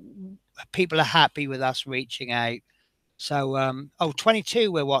we're people are happy with us reaching out. So oh,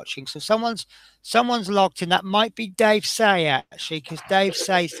 22 we're watching. So someone's logged in. That might be Dave Say, actually, because Dave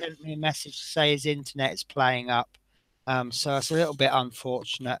Say sent me a message to say his internet is playing up. So it's a little bit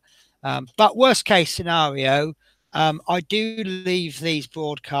unfortunate. But worst case scenario, I do leave these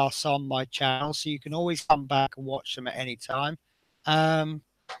broadcasts on my channel, so you can always come back and watch them at any time.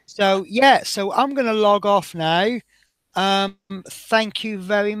 So yeah, so I'm going to log off now. Thank you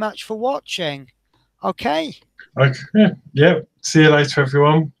very much for watching. Okay. Okay. Yeah. See you later,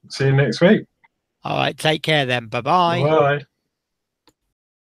 everyone. See you next week. All right. Take care then. Bye bye. Bye.